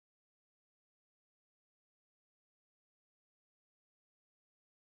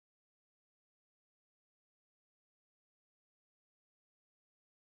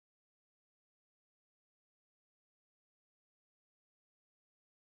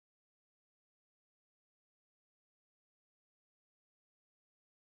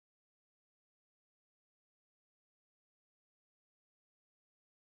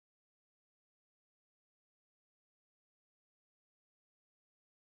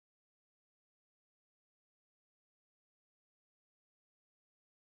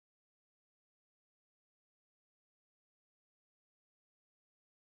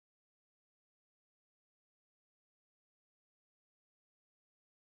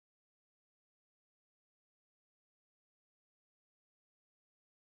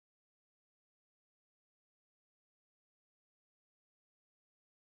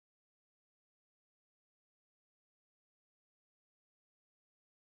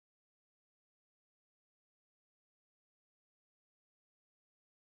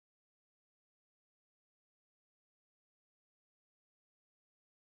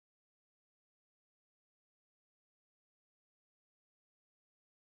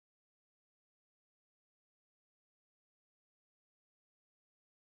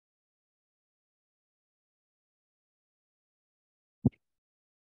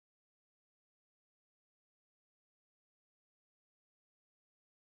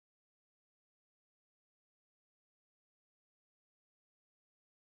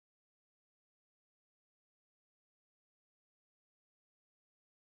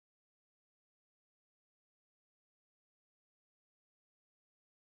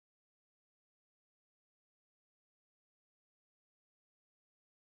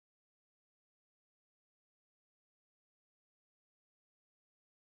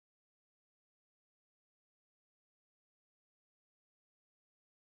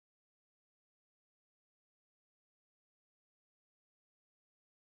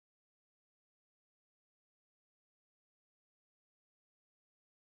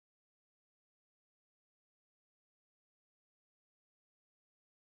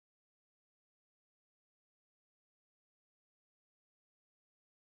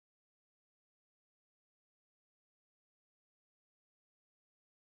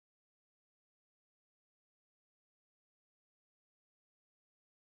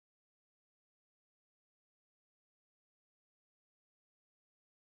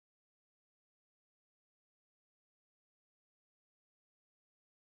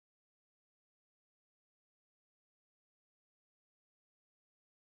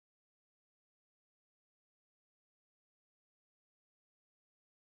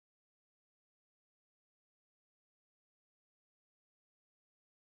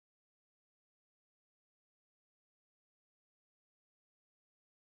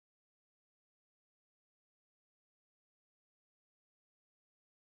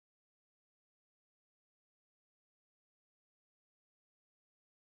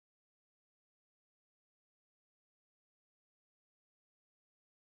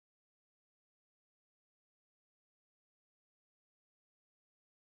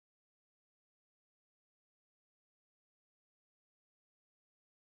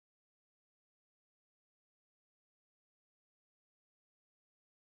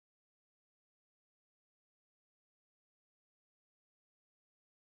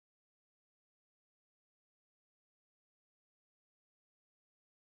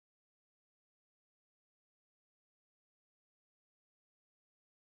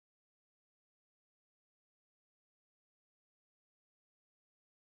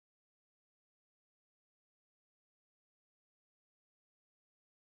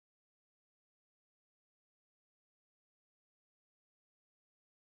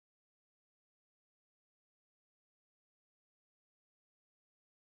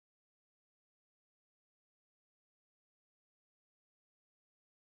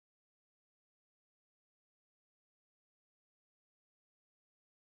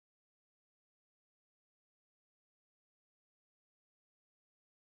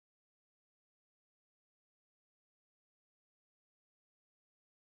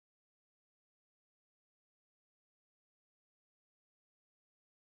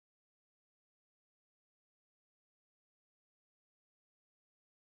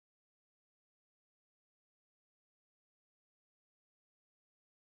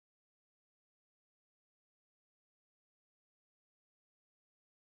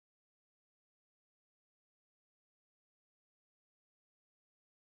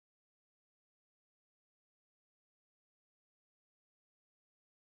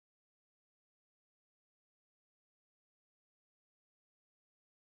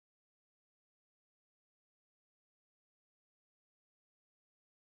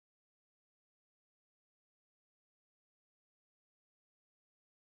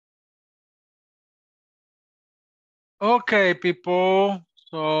 Okay, people.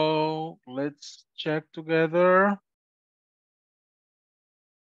 So let's check together.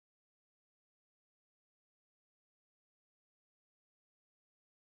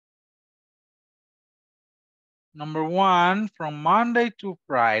 Number 1, from Monday to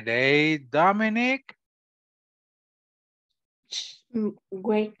Friday, Dominic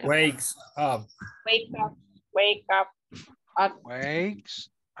Wake up. Wakes up. Wake up. Wake up. wakes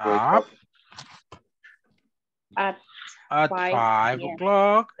Wake up At at 5 5 p.m.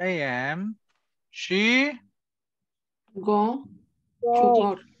 o'clock a.m. She Go to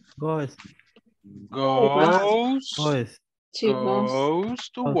work. Goes. goes She goes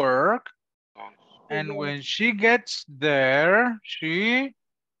to work, and when she gets there, she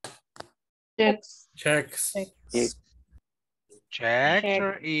checks. Checks. checks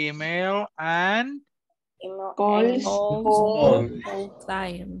her email and Calls All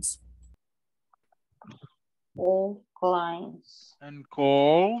Clients. All clients. and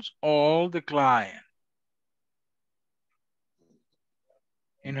calls all the clients.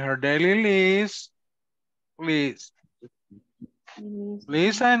 In her daily list,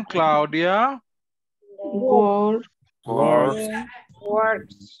 Lisa and Claudia work. works.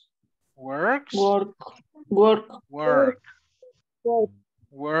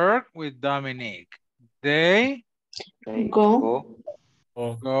 Work with Dominique. They Go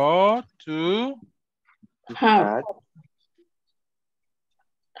go to have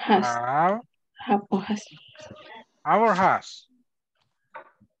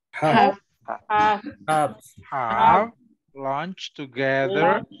lunch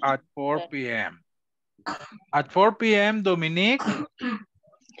together at 4 p.m. At 4 p.m., Dominique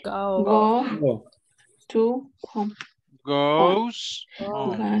go to home. goes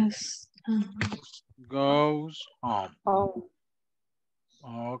home.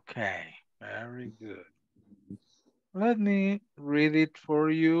 Okay, very good. Let me read it for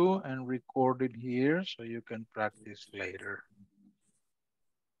you and record it here so you can practice later.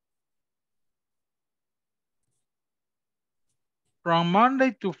 From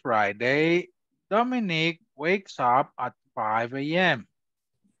Monday to Friday, Dominique wakes up at 5 a.m.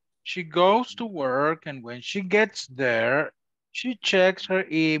 She goes to work, and when she gets there, she checks her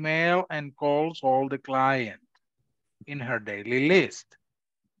email and calls all the clients in her daily list.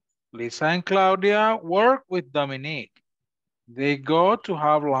 Lisa and Claudia work with Dominique. They go to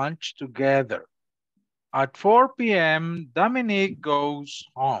have lunch together. At 4 p.m., Dominique goes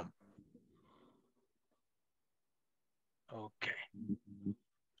home. Okay.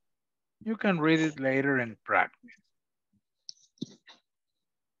 You can read it later and practice.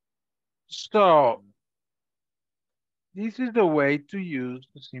 So, this is the way to use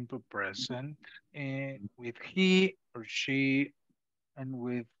the simple present with he or she and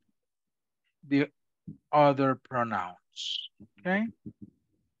with the other pronouns, okay?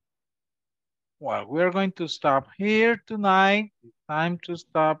 Well, we're going to stop here tonight. It's time to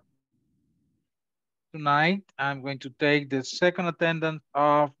stop tonight. I'm going to take the second attendance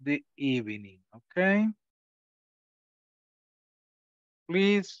of the evening, okay?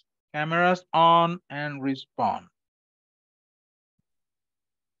 Please, cameras on and respond.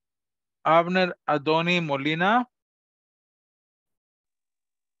 Abner Adoni Molina.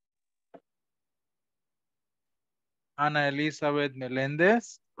 Ana Elizabeth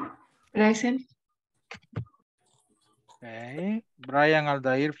Melendez. Present. Okay. Brian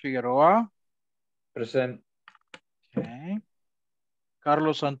Aldair Figueroa. Present. Okay.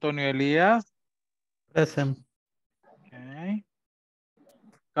 Carlos Antonio Elías. Present. Okay.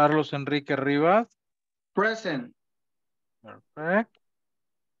 Carlos Enrique Rivas. Present. Perfect.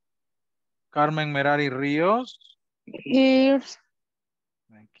 Carmen Merari Ríos. Here.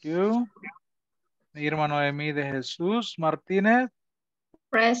 Thank you. Irma Noemí de Jesús Martínez.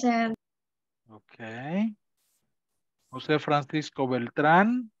 Present. Okay. José Francisco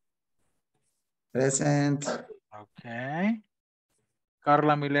Beltrán. Present. Okay.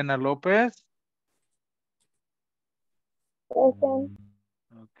 Carla Milena López. Present.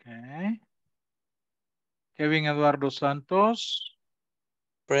 Okay. Kevin Eduardo Santos.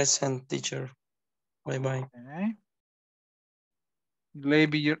 Present, teacher. Bye-bye. Okay.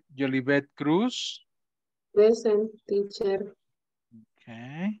 Lady Jolivet Cruz. Present, teacher.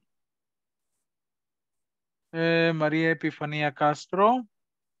 Okay. María Epifanía Castro.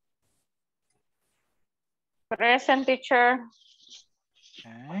 Present, teacher.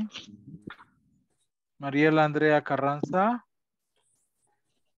 Okay. Mariela Andrea Carranza.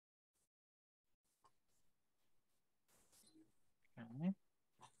 Okay.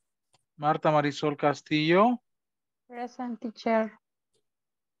 Marta Marisol Castillo. Present, teacher.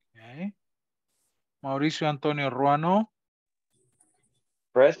 Okay. Mauricio Antonio Ruano.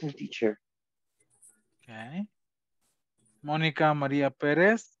 Present, teacher. Okay. Mónica María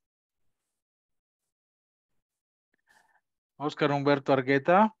Pérez. Oscar Humberto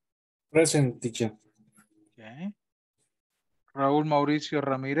Argueta. Present, teacher. Okay. Raúl Mauricio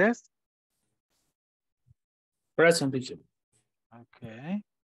Ramírez. Present, teacher. Okay.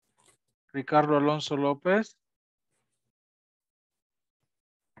 Ricardo Alonso López.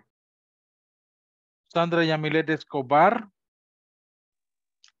 Sandra Yamilet Escobar.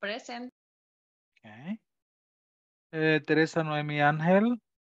 Present. Okay. Teresa Noemi Ángel.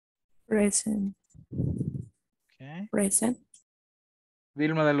 Present. Okay. Present.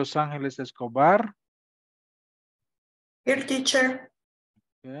 Vilma de Los Ángeles Escobar. Here, teacher.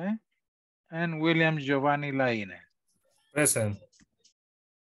 Okay. And William Giovanni Lainez. Present.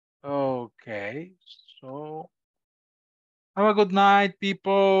 Okay. So, have a good night,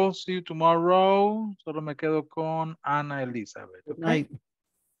 people. See you tomorrow. Solo me quedo con Ana Elizabeth. Good Okay? night.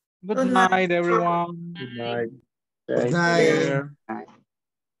 Good night, everyone. Good night. Good Take night. care. Bye.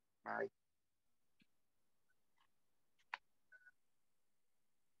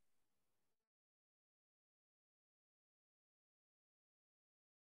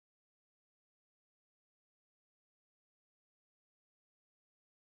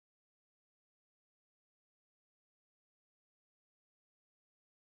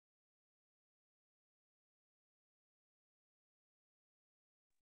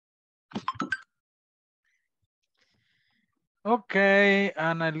 Okay,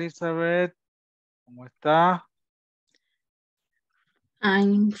 Ana Elizabeth, ¿cómo está?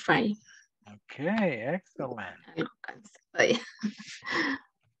 I'm fine. Okay, excellent. Algo cansada ya.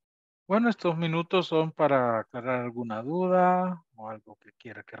 Bueno, estos minutos son para aclarar alguna duda o algo que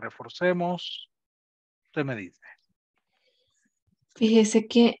quiera que reforcemos. Usted me dice. Fíjese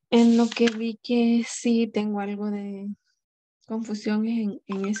que en lo que vi que sí tengo algo de confusión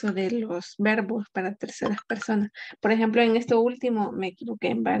en eso de los verbos para terceras personas. Por ejemplo, en esto último me equivoqué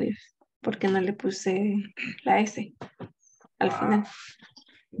en varios porque no le puse la S al final.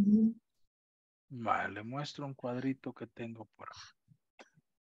 Ujú. Vale, le muestro un cuadrito que tengo por acá.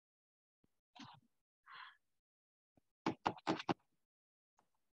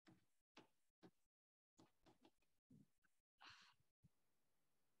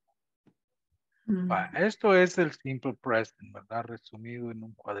 Vale, esto es el simple present, ¿verdad? Resumido en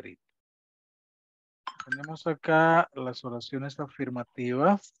un cuadrito. Tenemos acá las oraciones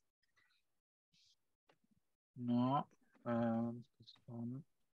afirmativas. No.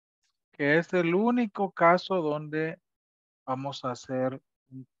 Que es el único caso donde vamos a hacer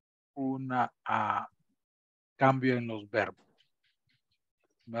un cambio en los verbos.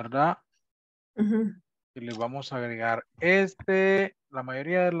 ¿Verdad? Que le vamos a agregar este. La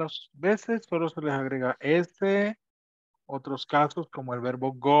mayoría de las veces solo se les agrega este. Otros casos como el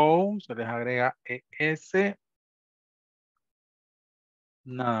verbo go se les agrega es.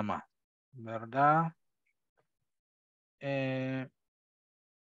 Nada más. ¿Verdad?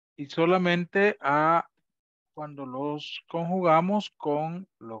 Y solamente cuando los conjugamos con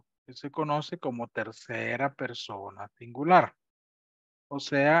lo que se conoce como tercera persona singular. O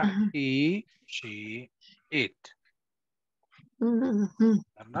sea, he, she, it.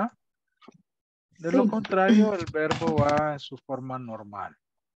 ¿Verdad? De lo contrario, el verbo va en su forma normal,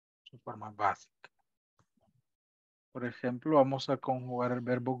 su forma básica. Por ejemplo, vamos a conjugar el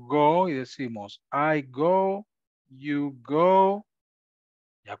verbo go y decimos I go, you go.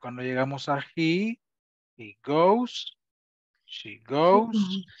 Ya cuando llegamos a he goes, she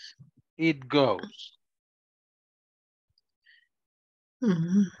goes, it goes.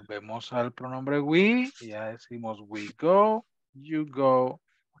 Vemos al pronombre we y ya decimos we go, you go,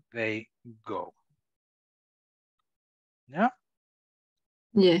 they go. ¿Ya?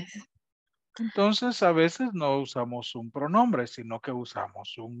 Yes. Entonces a veces no usamos un pronombre, sino que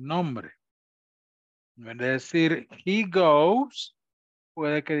usamos un nombre. En vez de decir he goes,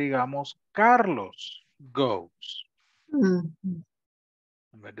 puede que digamos Carlos goes. En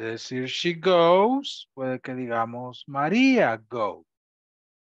vez de decir she goes, puede que digamos María goes.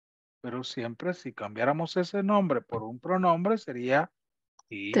 Pero siempre si cambiáramos ese nombre por un pronombre sería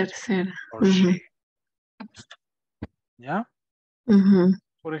he Tercera. or she. ¿Ya?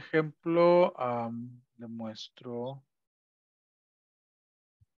 Por ejemplo, le muestro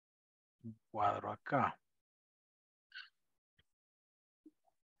un cuadro acá.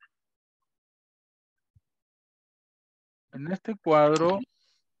 En este cuadro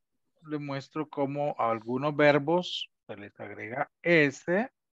le muestro cómo a algunos verbos se les agrega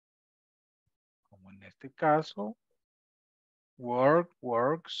S, como en este caso, work,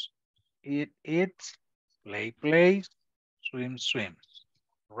 works, eat, eats, play, plays, swim, swims.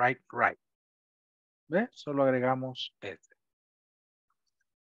 Right, right. ¿Ve? Solo agregamos ese.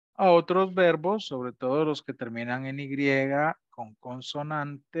 A otros verbos, sobre todo los que terminan en Y con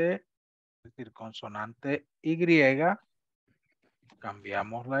consonante, es decir, consonante Y,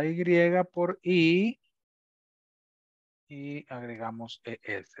 cambiamos la Y por I y agregamos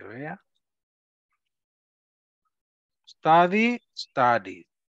ES, vea. Study, studies.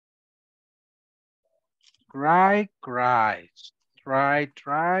 Cry, cries. Try,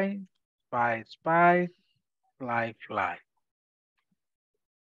 try. Spy, spy. Fly, fly.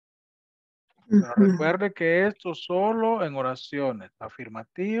 Pero recuerde que esto solo en oraciones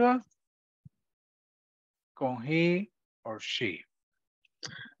afirmativas con he or she.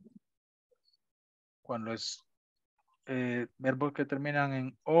 Cuando es verbos que terminan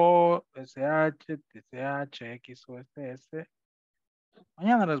en O, SH, TCH, X o SS.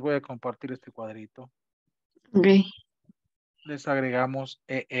 Mañana les voy a compartir este cuadrito. Ok. Les agregamos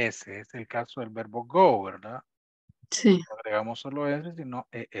ES. Es el caso del verbo go, ¿verdad? Sí. No agregamos solo S, sino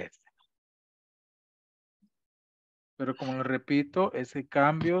ES. Pero como les repito, ese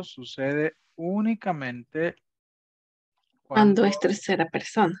cambio sucede únicamente Cuando es tercera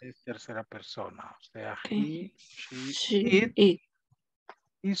persona. es tercera persona. O sea, Okay. he, she, She, it.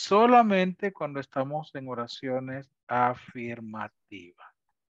 Y solamente cuando estamos en oraciones afirmativas.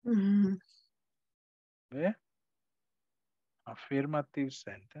 ¿Ve? Affirmative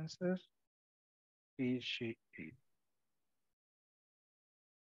sentences. He, she, it.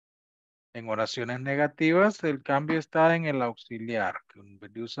 En oraciones negativas, el cambio está en el auxiliar. Que en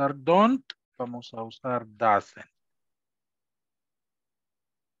vez de usar don't, vamos a usar doesn't.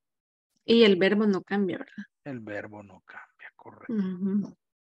 Y el verbo no cambia, ¿verdad? El verbo no cambia, correcto.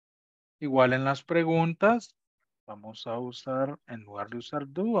 Igual en las preguntas, vamos a usar, en lugar de usar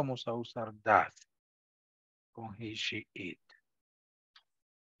do, vamos a usar does. Con he, she, it.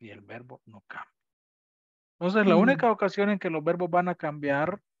 Y el verbo no cambia. Entonces, la única ocasión en que los verbos van a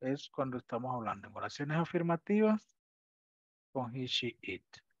cambiar es cuando estamos hablando en oraciones afirmativas con he, she, it.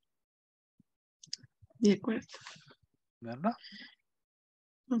 De acuerdo. ¿Verdad?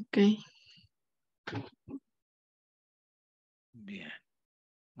 Ok. Bien.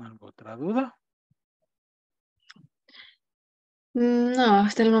 ¿Alguna otra duda? No,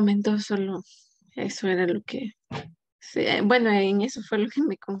 hasta el momento solo eso era lo que... Sí, bueno, en eso fue lo que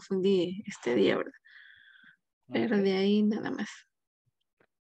me confundí este día, ¿verdad? Pero de ahí nada más.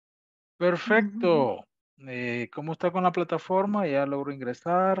 Perfecto. ¿Cómo está con la plataforma? ¿Ya logró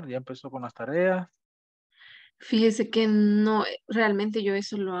ingresar? ¿Ya empezó con las tareas? Fíjese que no, realmente yo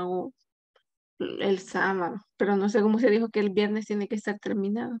eso lo hago el sábado, pero no sé cómo se dijo que el viernes tiene que estar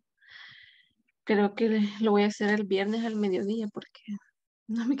terminado. Creo que lo voy a hacer el viernes al mediodía porque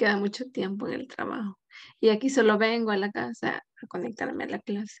no me queda mucho tiempo en el trabajo. Y aquí solo vengo a la casa a conectarme a la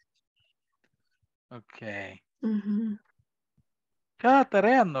clase. Ok. Ujú. Cada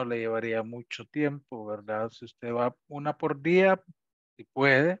tarea no le llevaría mucho tiempo, ¿verdad? Si usted va una por día, si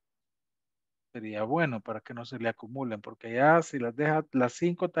puede, sería bueno para que no se le acumulen, porque ya si las deja las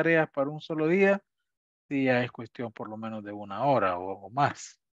 5 tareas para un solo día, sí ya es cuestión por lo menos de 1 hora o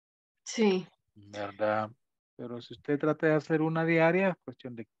más, Sí, ¿verdad? Pero si usted trata de hacer una diaria, es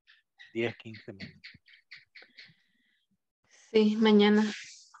cuestión de 10, 15 minutos. sí, mañana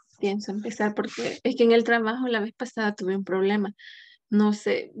pienso empezar porque es que en el trabajo la vez pasada tuve un problema. No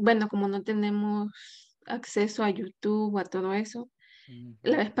sé, bueno, como no tenemos acceso a YouTube, a todo eso,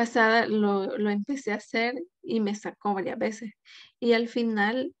 la vez pasada lo empecé a hacer y me sacó varias veces. Y al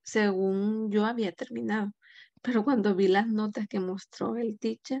final, según yo había terminado, pero cuando vi las notas que mostró el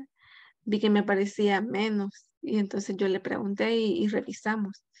teacher, vi que me parecía menos. Y entonces yo le pregunté y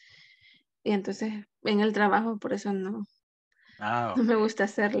revisamos. Y entonces en el trabajo, por eso no, no me gusta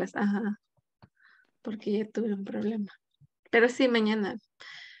hacerlas, ajá, porque ya tuve un problema. Pero sí, mañana,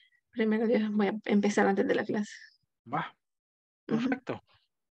 primero Dios, voy a empezar antes de la clase. Va, perfecto.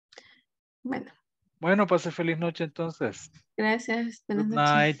 Bueno. Bueno, pase feliz noche entonces. Gracias. Buenas Good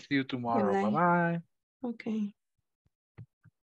noches. night. See you Good tomorrow. Bye night. bye. Okay.